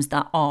symptoms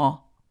that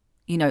are,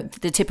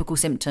 the typical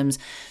symptoms.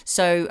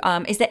 So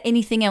is there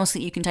anything else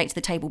that you can take to the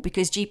table?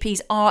 Because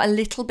GPs are a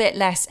little bit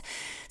less...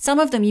 Some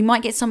of them, you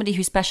might get somebody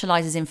who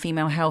specialises in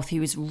female health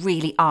who is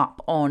really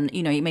up on,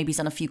 maybe he's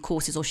done a few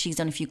courses or she's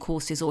done a few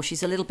courses or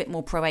she's a little bit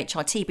more pro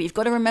HRT. But you've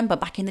got to remember,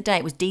 back in the day,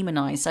 it was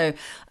demonised. So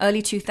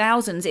early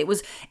 2000s,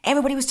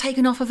 everybody was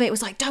taken off of it. It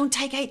was like, don't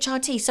take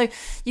HRT. So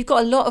you've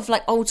got a lot of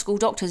like old school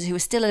doctors who are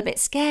still a bit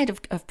scared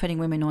of putting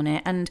women on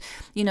it. And,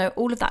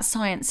 all of that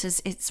science,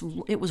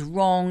 it was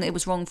wrong. It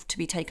was wrong to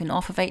be taken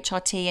off of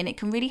HRT, and it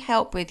can really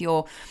help with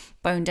your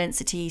bone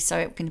density, so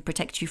it can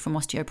protect you from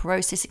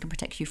osteoporosis, it can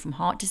protect you from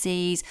heart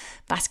disease,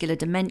 vascular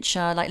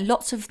dementia, like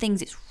lots of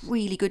things it's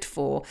really good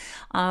for.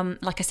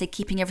 Like I say,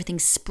 keeping everything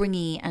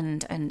springy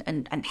and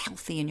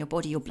healthy in your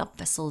body, your blood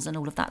vessels and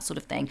all of that sort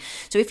of thing.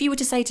 So if you were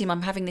to say to him,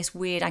 I'm having this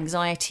weird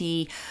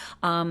anxiety,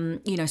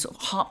 sort of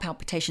heart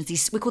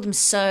palpitations, we call them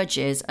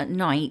surges at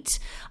night,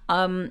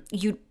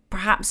 you'd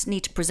perhaps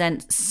need to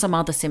present some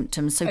other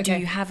symptoms. So do Okay.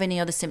 you have any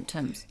other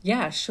symptoms?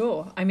 Yeah,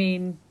 sure. I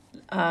mean,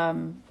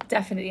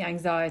 definitely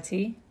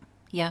anxiety.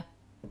 Yeah.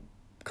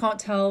 Can't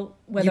tell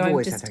whether You've I'm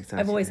always just... had anxiety,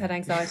 I've always though. had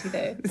anxiety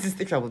though. This is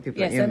the trouble with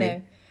people Yes, like you I and me.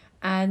 know.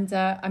 And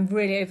I'm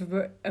really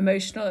over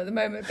emotional at the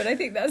moment, but I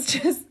think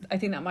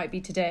that might be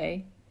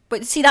today.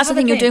 But see, that's the Have a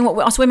thing, you're think. doing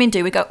what us women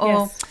do. We go,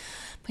 Yes.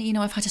 but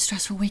I've had a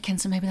stressful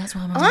weekend, so maybe that's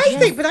why I'm I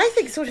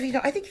think sort of,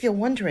 I think if you're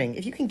wondering,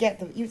 if you can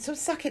get you sort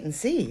of suck it and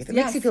see. If it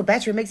makes Yes. you feel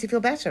better, it makes you feel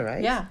better,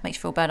 right? Yeah. Makes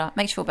you feel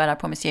better. I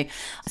promise you.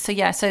 So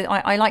yeah, so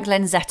I like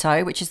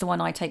Lenzetto, which is the one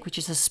I take, which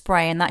is a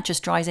spray, and that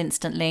just dries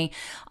instantly.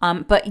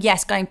 But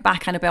yes, going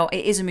back, Annabelle,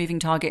 it is a moving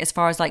target as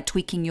far as like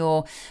tweaking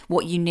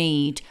what you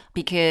need,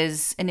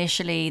 because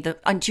initially do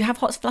you have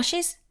hot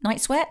flushes, night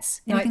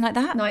sweats, anything like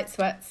that? Night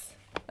sweats.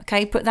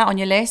 Okay, put that on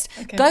your list.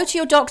 Okay. Go to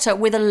your doctor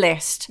with a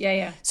list.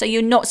 Yeah. So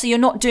you're not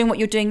doing what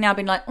you're doing now,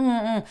 being like,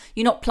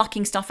 you're not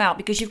plucking stuff out,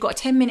 because you've got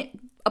a 10-minute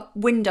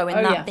window in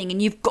that thing,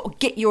 and you've got to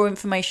get your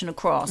information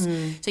across.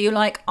 So you're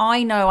like,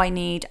 I know I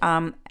need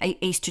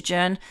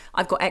estrogen.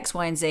 I've got X,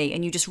 Y, and Z,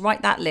 and you just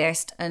write that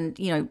list, and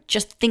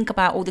just think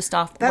about all the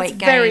stuff. That's weight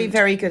very, gained.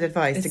 very good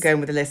advice to go in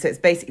with a list. So it's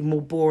basically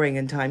more boring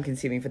and time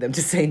consuming for them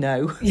to say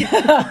no.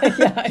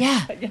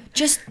 Yeah.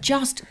 Just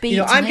be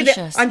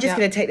tenacious. I'm just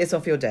going to take this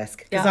off your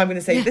desk, because I'm going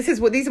to say,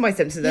 these are my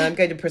symptoms, and I'm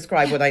going to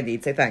prescribe what I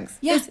need. So thanks.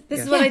 Yeah.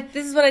 This is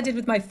what I did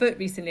with my foot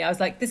recently. I was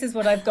like, this is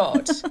what I've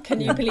got.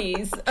 Can you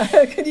please?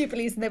 Can you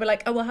please? And they were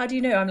like, oh, well, how do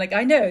you know? I'm like,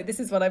 I know, this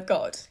is what I've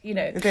got.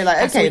 They're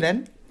like, okay,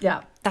 then.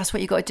 Yeah. That's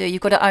what you've got to do.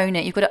 You've got to own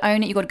it. You've got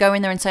to go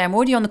in there and say, I'm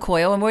already on the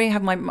coil. I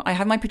have my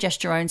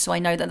progesterone, so I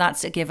know that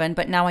that's a given.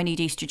 But now I need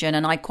estrogen,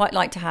 and I quite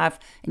like to have.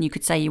 And you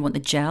could say you want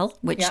the gel,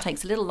 which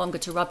takes a little longer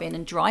to rub in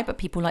and dry, but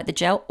people like the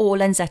gel, or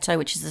Lenzetto,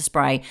 which is the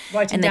spray,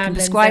 Writing and they down can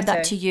prescribe that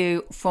Lenzetto. to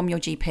you from your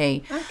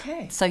GP.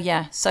 Okay. So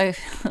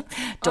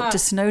Dr.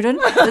 Snowdon.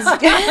 So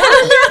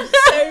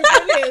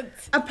brilliant.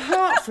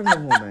 Apart from the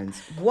hormones,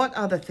 what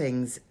other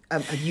things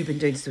have you been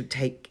doing to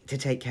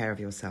take care of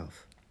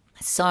yourself?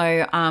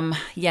 So,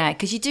 yeah,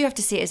 because you do have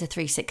to see it as a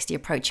 360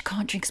 approach. You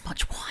can't drink as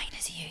much wine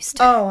as you used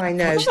to. Oh, I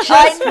know.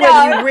 Just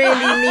when you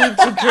really need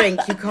to drink,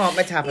 you can't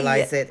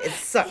metabolize it. It's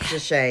such a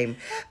shame.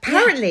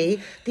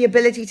 Apparently, the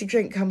ability to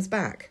drink comes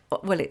back.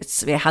 Well,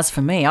 it has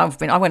for me. I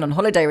went on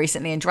holiday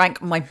recently and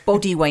drank my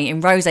body weight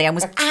in rosé and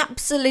was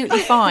absolutely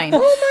fine.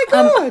 Oh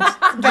my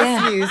God.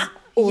 Best news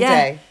all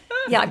day.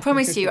 Yeah, I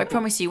promise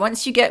you.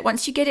 Once you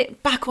get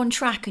it back on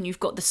track and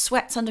you've got the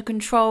sweats under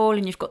control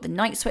and you've got the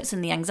night sweats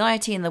and the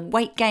anxiety and the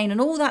weight gain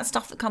and all that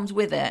stuff that comes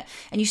with it,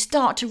 and you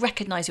start to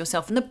recognise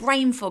yourself and the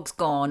brain fog's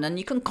gone and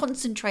you can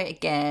concentrate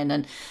again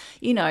and,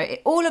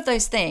 all of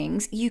those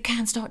things, you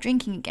can start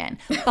drinking again.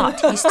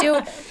 But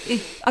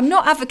I'm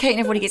not advocating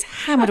everybody gets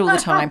hammered all the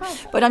time,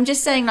 but I'm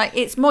just saying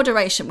it's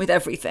moderation with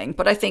everything.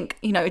 But I think,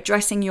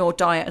 addressing your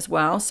diet as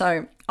well.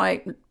 So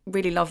I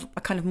really love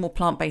a kind of more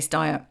plant-based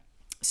diet.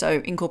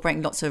 So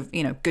incorporating lots of,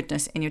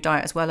 goodness in your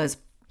diet as well as,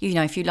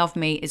 if you love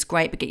meat, it's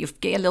great, but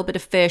get a little bit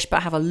of fish,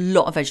 but have a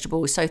lot of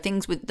vegetables. So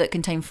things that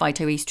contain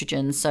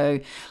phytoestrogens. So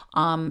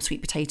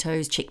sweet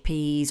potatoes,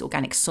 chickpeas,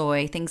 organic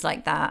soy, things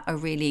like that are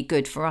really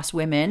good for us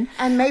women.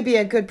 And maybe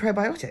a good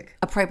probiotic.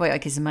 A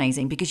probiotic is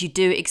amazing because you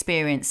do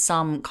experience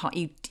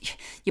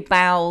your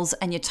bowels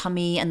and your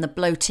tummy and the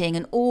bloating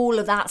and all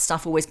of that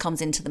stuff always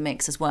comes into the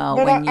mix as well.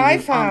 Well, I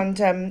found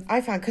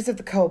because of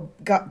the whole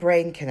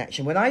gut-brain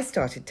connection, when I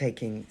started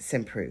taking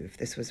Simprove,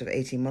 this was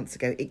 18 months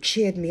ago, it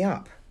cheered me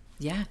up.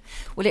 Yeah.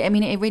 Well,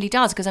 it really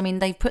does because,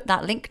 they've put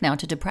that link now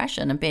to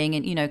depression and being,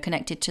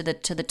 connected to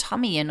the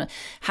tummy and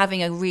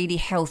having a really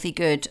healthy,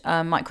 good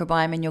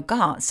microbiome in your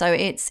gut. So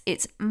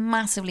it's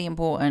massively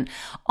important.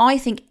 I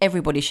think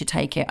everybody should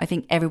take it. I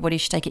think everybody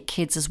should take it,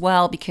 kids as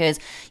well, because,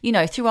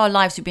 through our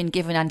lives, we've been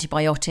given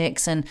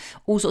antibiotics and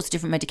all sorts of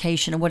different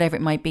medication and whatever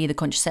it might be, the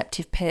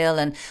contraceptive pill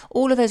and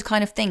all of those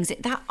kind of things.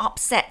 That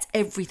upsets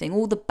everything,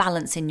 all the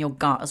balance in your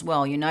gut as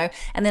well,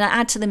 And then I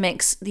add to the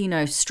mix,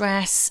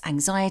 stress,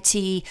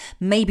 anxiety,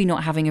 maybe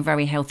not having a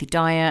very healthy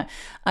diet,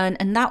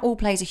 and that all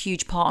plays a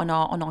huge part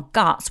on our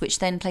guts, which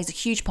then plays a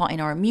huge part in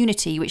our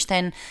immunity, which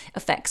then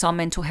affects our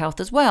mental health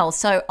as well.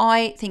 So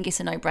I think it's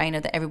a no-brainer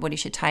that everybody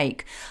should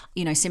take.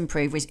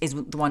 Simprove is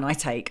the one I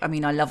take. I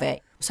love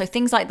it. So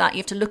things like that, you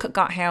have to look at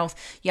gut health,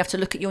 you have to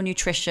look at your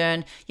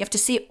nutrition, you have to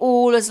see it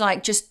all as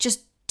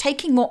just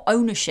taking more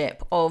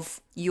ownership of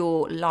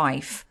your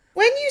life.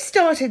 When you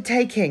started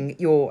taking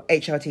your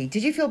HRT,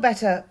 did you feel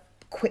better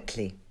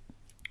quickly?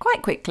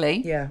 Quite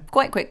quickly. Yeah.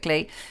 Quite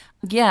quickly.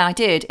 Yeah, I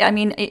did.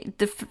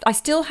 I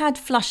still had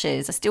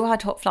flushes. I still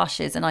had hot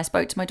flushes. And I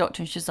spoke to my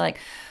doctor and she was like,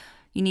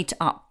 you need to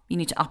up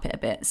it a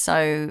bit.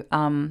 So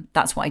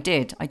that's what I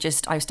did.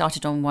 I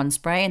started on 1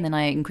 spray and then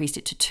I increased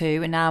it to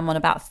 2 and now I'm on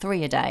about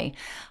 3 a day.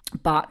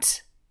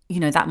 But,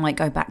 that might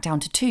go back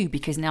down to 2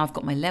 because now I've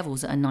got my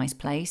levels at a nice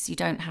place. You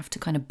don't have to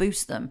kind of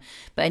boost them.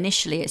 But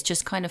initially it's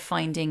just kind of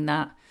finding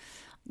that,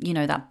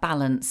 that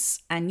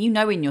balance and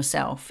in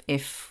yourself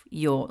if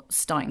you're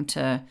starting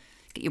to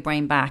get your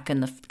brain back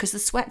and because the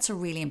sweats are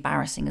really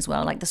embarrassing as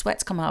well. The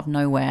sweats come out of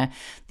nowhere,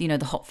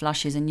 the hot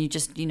flushes and you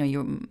just,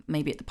 you're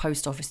maybe at the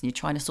post office and you're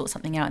trying to sort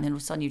something out and then all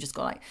of a sudden you just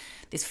got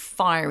this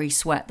fiery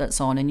sweat that's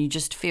on and you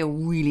just feel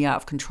really out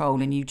of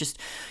control and you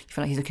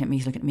feel like he's looking at me,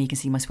 you can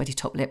see my sweaty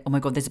top lip. Oh my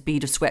God, there's a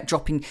bead of sweat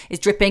dropping, it's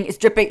dripping. It's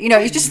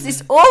just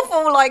this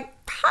awful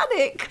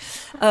panic.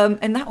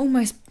 And that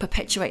almost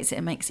perpetuates it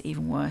and makes it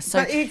even worse. So,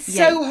 but it's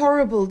so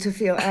horrible to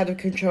feel out of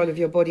control of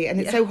your body and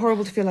it's so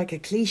horrible to feel like a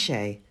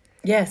cliche.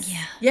 Yes.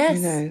 Yeah.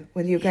 Yes.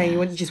 When you're going,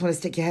 you just want to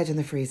stick your head in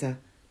the freezer.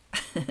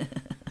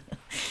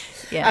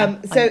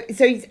 Yeah. So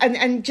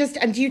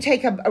do you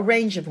take a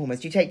range of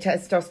hormones? Do you take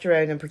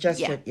testosterone and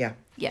progesterone?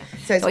 Yeah.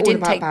 So it's all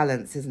about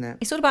balance, isn't it?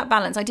 It's all about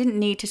balance. I didn't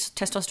need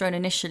testosterone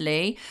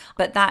initially,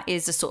 but that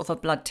is a sort of a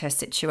blood test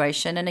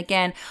situation. And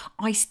again,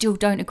 I still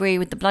don't agree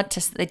with the blood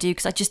test that they do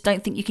because I just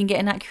don't think you can get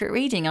an accurate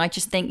reading. I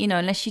just think,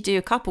 unless you do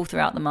a couple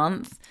throughout the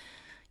month,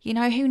 who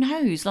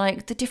knows?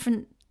 The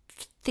different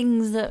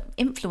things that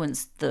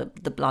influence the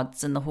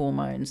bloods and the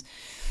hormones,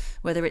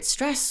 whether it's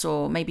stress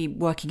or maybe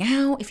working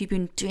out. If you've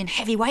been doing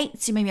heavy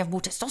weights, you maybe have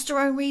more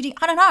testosterone reading.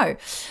 I don't know.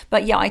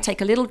 But yeah, I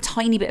take a little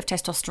tiny bit of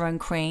testosterone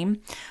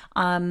cream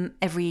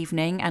every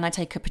evening and I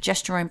take a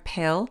progesterone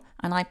pill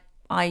and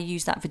I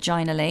use that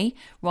vaginally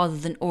rather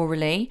than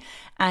orally.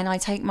 And I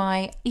take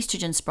my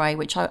estrogen spray,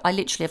 which I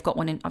literally have got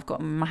one I've got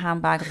in my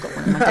handbag, I've got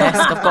one in my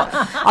desk,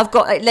 I've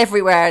got it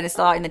everywhere, and it's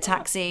in the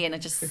taxi, and I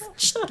just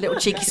little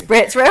cheeky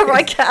spritz wherever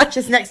I can.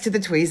 Just next to the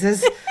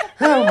tweezers.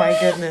 Oh my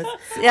goodness.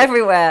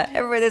 Everywhere.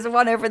 There's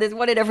one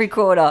in every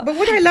corner. But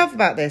what I love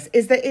about this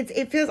is that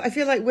I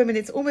feel like women,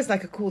 it's almost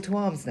like a call to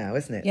arms now,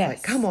 isn't it?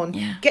 Yes. Come on,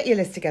 get your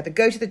list together,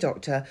 go to the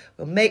doctor,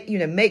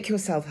 make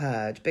yourself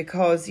heard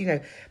because,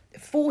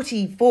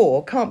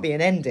 44 can't be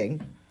an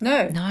ending.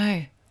 No.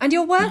 And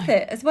you're worth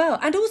it as well.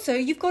 And also,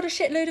 you've got a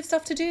shitload of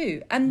stuff to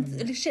do and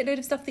a shitload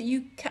of stuff that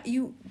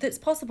you that's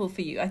possible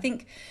for you. I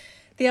think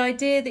the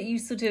idea that you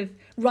sort of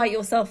write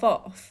yourself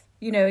off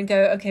and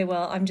go, okay,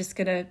 well, I'm just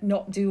going to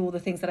not do all the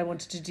things that I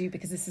wanted to do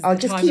because this is I'll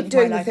the just time keep of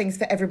doing my the life. things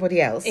for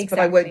everybody else, but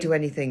I won't do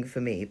anything for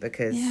me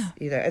because,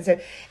 and so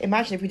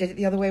imagine if we did it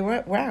the other way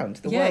around.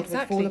 The world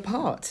would fall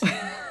apart.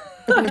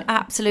 It would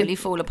absolutely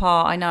fall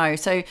apart. I know.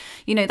 So,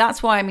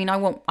 that's why, I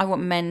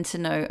want men to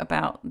know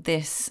about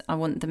this. I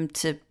want them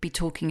to be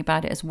talking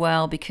about it as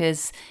well,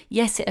 because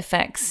yes, it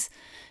affects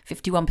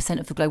 51%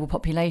 of the global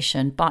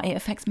population, but it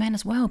affects men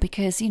as well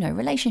because,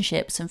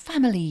 relationships and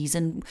families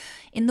and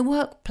in the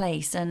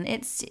workplace, and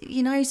it's,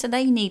 so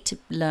they need to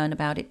learn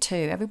about it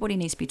too. Everybody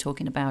needs to be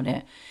talking about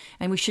it,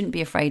 and we shouldn't be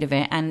afraid of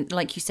it. And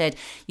like you said,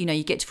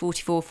 you get to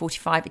 44,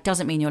 45, it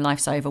doesn't mean your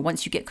life's over.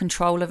 Once you get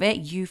control of it,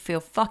 you feel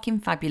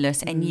fucking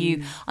fabulous. And I'm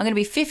going to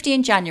be 50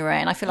 in January,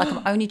 and I feel like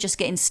I'm only just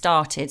getting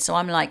started. So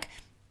I'm like,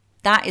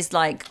 that is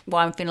like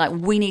why I'm feeling like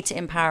we need to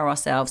empower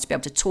ourselves to be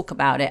able to talk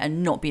about it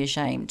and not be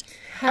ashamed.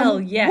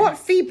 Hell yeah. What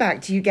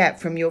feedback do you get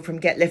from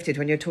Get Lifted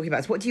when you're talking about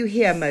this? What do you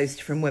hear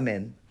most from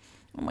women?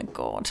 Oh my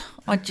God.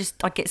 I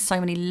get so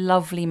many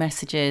lovely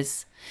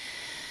messages.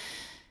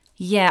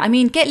 Yeah,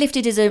 Get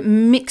Lifted is a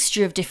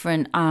mixture of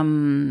different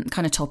kind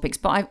of topics,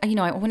 but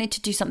I wanted to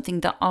do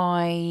something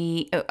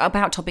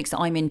about topics that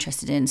I'm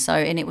interested in. So,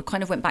 and it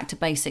kind of went back to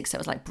basics. So it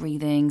was like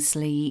breathing,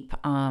 sleep,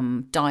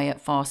 diet,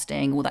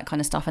 fasting, all that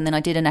kind of stuff. And then I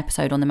did an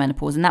episode on the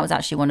menopause, and that was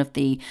actually one of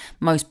the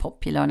most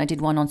popular. And I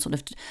did one on sort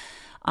of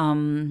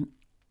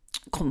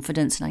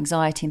confidence and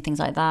anxiety and things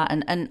like that.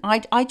 And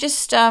I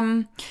just,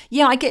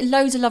 I get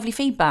loads of lovely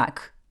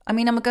feedback. I'm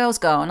a girl's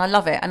girl and I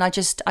love it. And I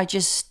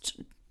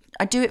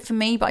do it for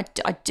me, but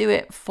I do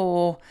it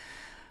for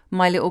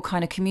my little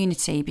kind of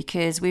community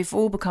because we've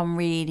all become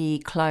really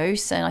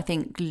close. And I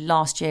think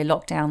last year,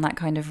 lockdown, that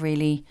kind of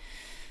really,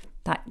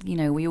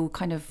 we all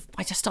kind of,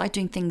 I just started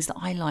doing things that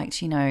I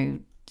liked,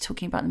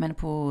 talking about the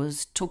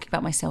menopause, talking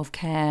about my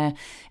self-care.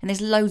 And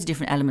there's loads of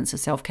different elements of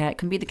self-care. It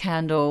can be the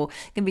candle,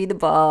 it can be the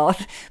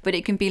bath, but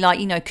it can be like,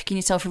 cooking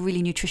yourself a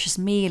really nutritious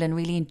meal and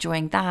really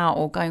enjoying that,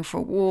 or going for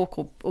a walk,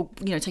 or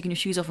taking your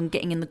shoes off and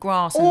getting in the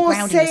grass and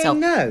grounding yourself.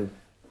 Or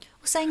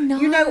saying no.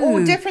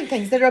 All different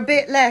things that are a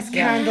bit less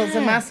candles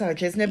and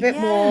massages and a bit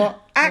more,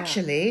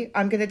 actually,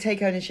 I'm going to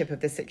take ownership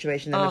of this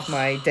situation and of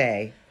my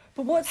day.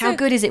 But How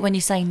good is it when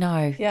you say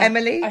no? Yeah,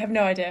 Emily? I have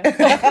no idea. But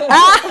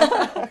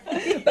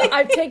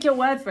I take your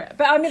word for it.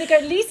 But I'm going to go,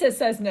 Lisa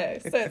says no,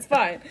 so it's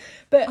fine.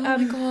 But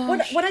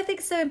what I think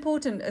is so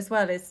important as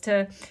well is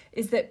that,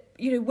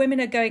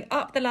 women are going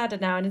up the ladder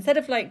now, and instead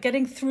of like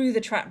getting through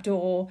the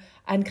trapdoor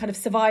and kind of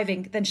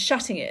surviving, then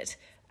shutting it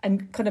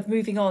and kind of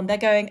moving on, they're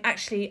going,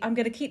 actually, I'm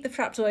going to keep the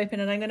trapdoor open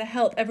and I'm going to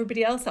help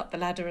everybody else up the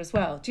ladder as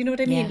well. Do you know what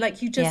I mean? Yeah.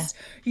 Like you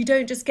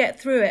don't just get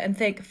through it and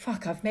think,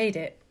 fuck, I've made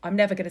it. I'm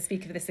never going to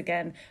speak of this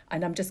again.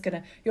 And I'm just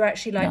going to, you're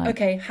actually like,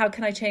 okay, how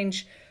can I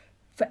change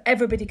for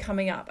everybody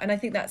coming up? And I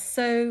think that's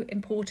so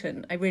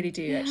important. I really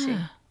do, actually.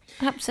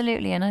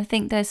 Absolutely. And I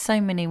think there's so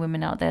many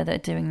women out there that are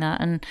doing that.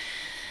 And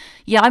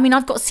yeah,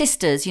 I've got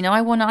sisters,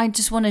 I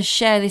just want to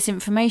share this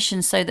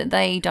information so that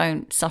they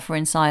don't suffer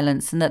in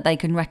silence and that they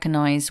can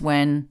recognise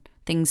when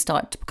things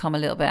start to become a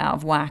little bit out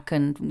of whack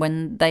and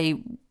when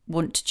they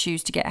want to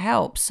choose to get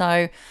help.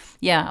 So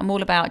yeah, I'm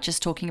all about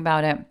just talking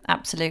about it.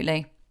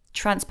 Absolutely.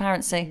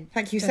 Transparency.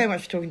 Thank you so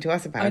much for talking to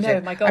us about it. I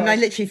know, my God. I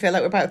literally feel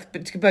like we're both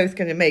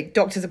going to make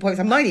doctor's appointments.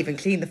 I might even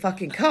clean the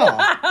fucking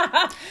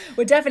car.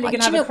 We're definitely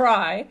going to have a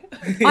cry.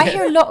 I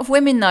hear a lot of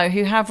women, though,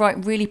 who have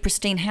really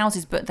pristine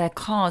houses, but their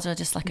cars are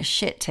just like a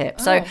shit tip.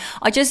 So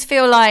I just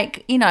feel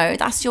like,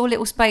 that's your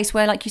little space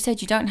where, like you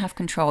said, you don't have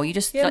control. You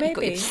just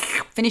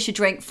finish your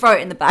drink, throw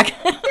it in the bag.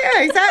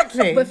 Yeah,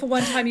 exactly. But for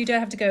one time, you don't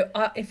have to go,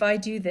 if I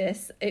do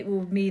this, it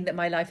will mean that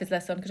my life is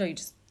less under control. You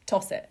just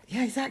toss it.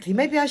 Yeah, exactly.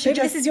 Maybe I should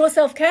this is your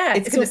self-care.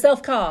 It's your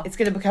self-car. It's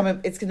going to become an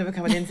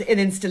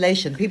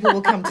installation. People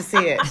will come to see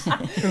it from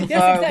far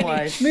exactly. and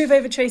wide. Move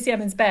over Tracy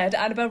Emin's bed,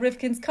 Annabelle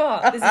Rivkin's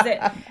car. This is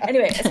it.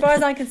 Anyway, as far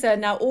as I'm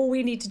concerned, now all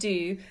we need to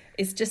do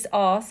is just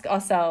ask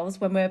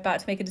ourselves when we're about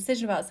to make a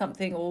decision about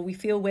something or we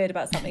feel weird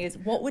about something is,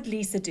 what would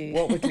Lisa do?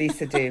 What would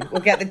Lisa do?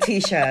 We'll get the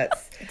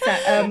T-shirts.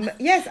 Exactly.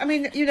 Yes,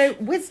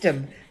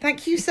 wisdom.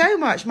 Thank you so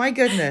much. My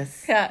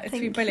goodness. Yeah, it's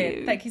been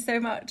brilliant. Thank you so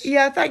much.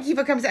 Yeah, thank you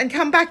for coming. And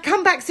come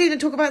back soon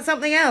and talk about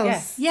something else.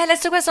 Yes. Yeah,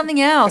 let's talk about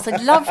something else.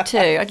 I'd love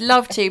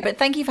to. But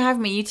thank you for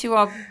having me. You two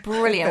are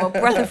brilliant. Well,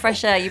 breath of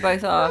fresh air, you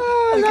both are.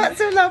 Oh, lots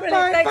of love.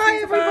 Bye. Bye,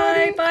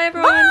 everybody. Bye,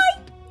 everyone. Bye.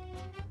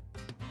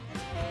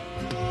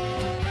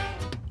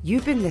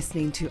 You've been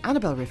listening to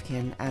Annabelle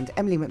Rivkin and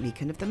Emily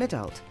McMeekan of The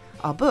Midult.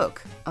 Our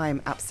book,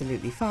 I'm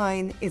Absolutely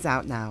Fine, is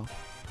out now.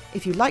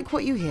 If you like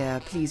what you hear,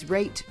 please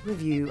rate,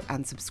 review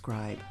and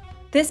subscribe.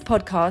 This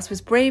podcast was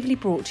bravely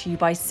brought to you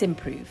by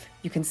Simprove.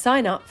 You can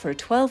sign up for a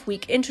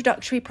 12-week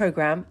introductory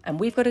programme and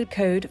we've got a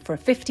code for a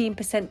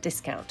 15%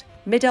 discount.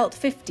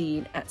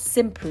 Midult15 at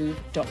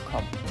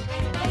simprove.com.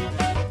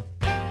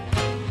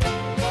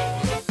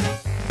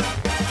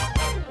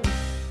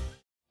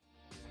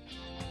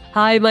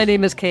 Hi, my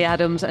name is Kay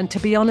Adams, and to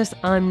be honest,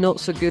 I'm not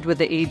so good with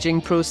the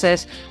ageing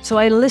process, so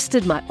I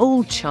enlisted my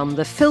old chum,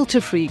 the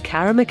filter-free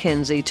Cara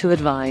McKenzie, to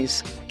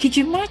advise. Could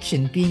you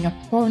imagine being a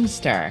porn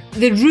star?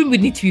 The room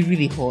would need to be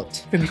really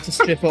hot for me to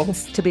strip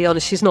off. To be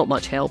honest, she's not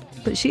much help,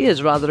 but she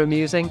is rather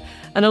amusing.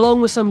 And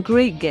along with some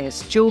great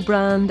guests, Joe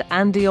Brand,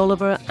 Andy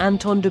Oliver,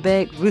 Anton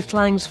Dubeck, Ruth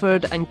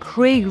Langsford and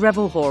Craig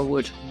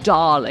Revel-Horwood,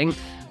 darling,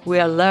 we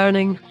are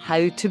learning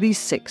how to be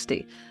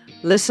 60.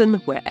 Listen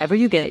wherever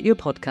you get your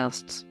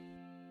podcasts.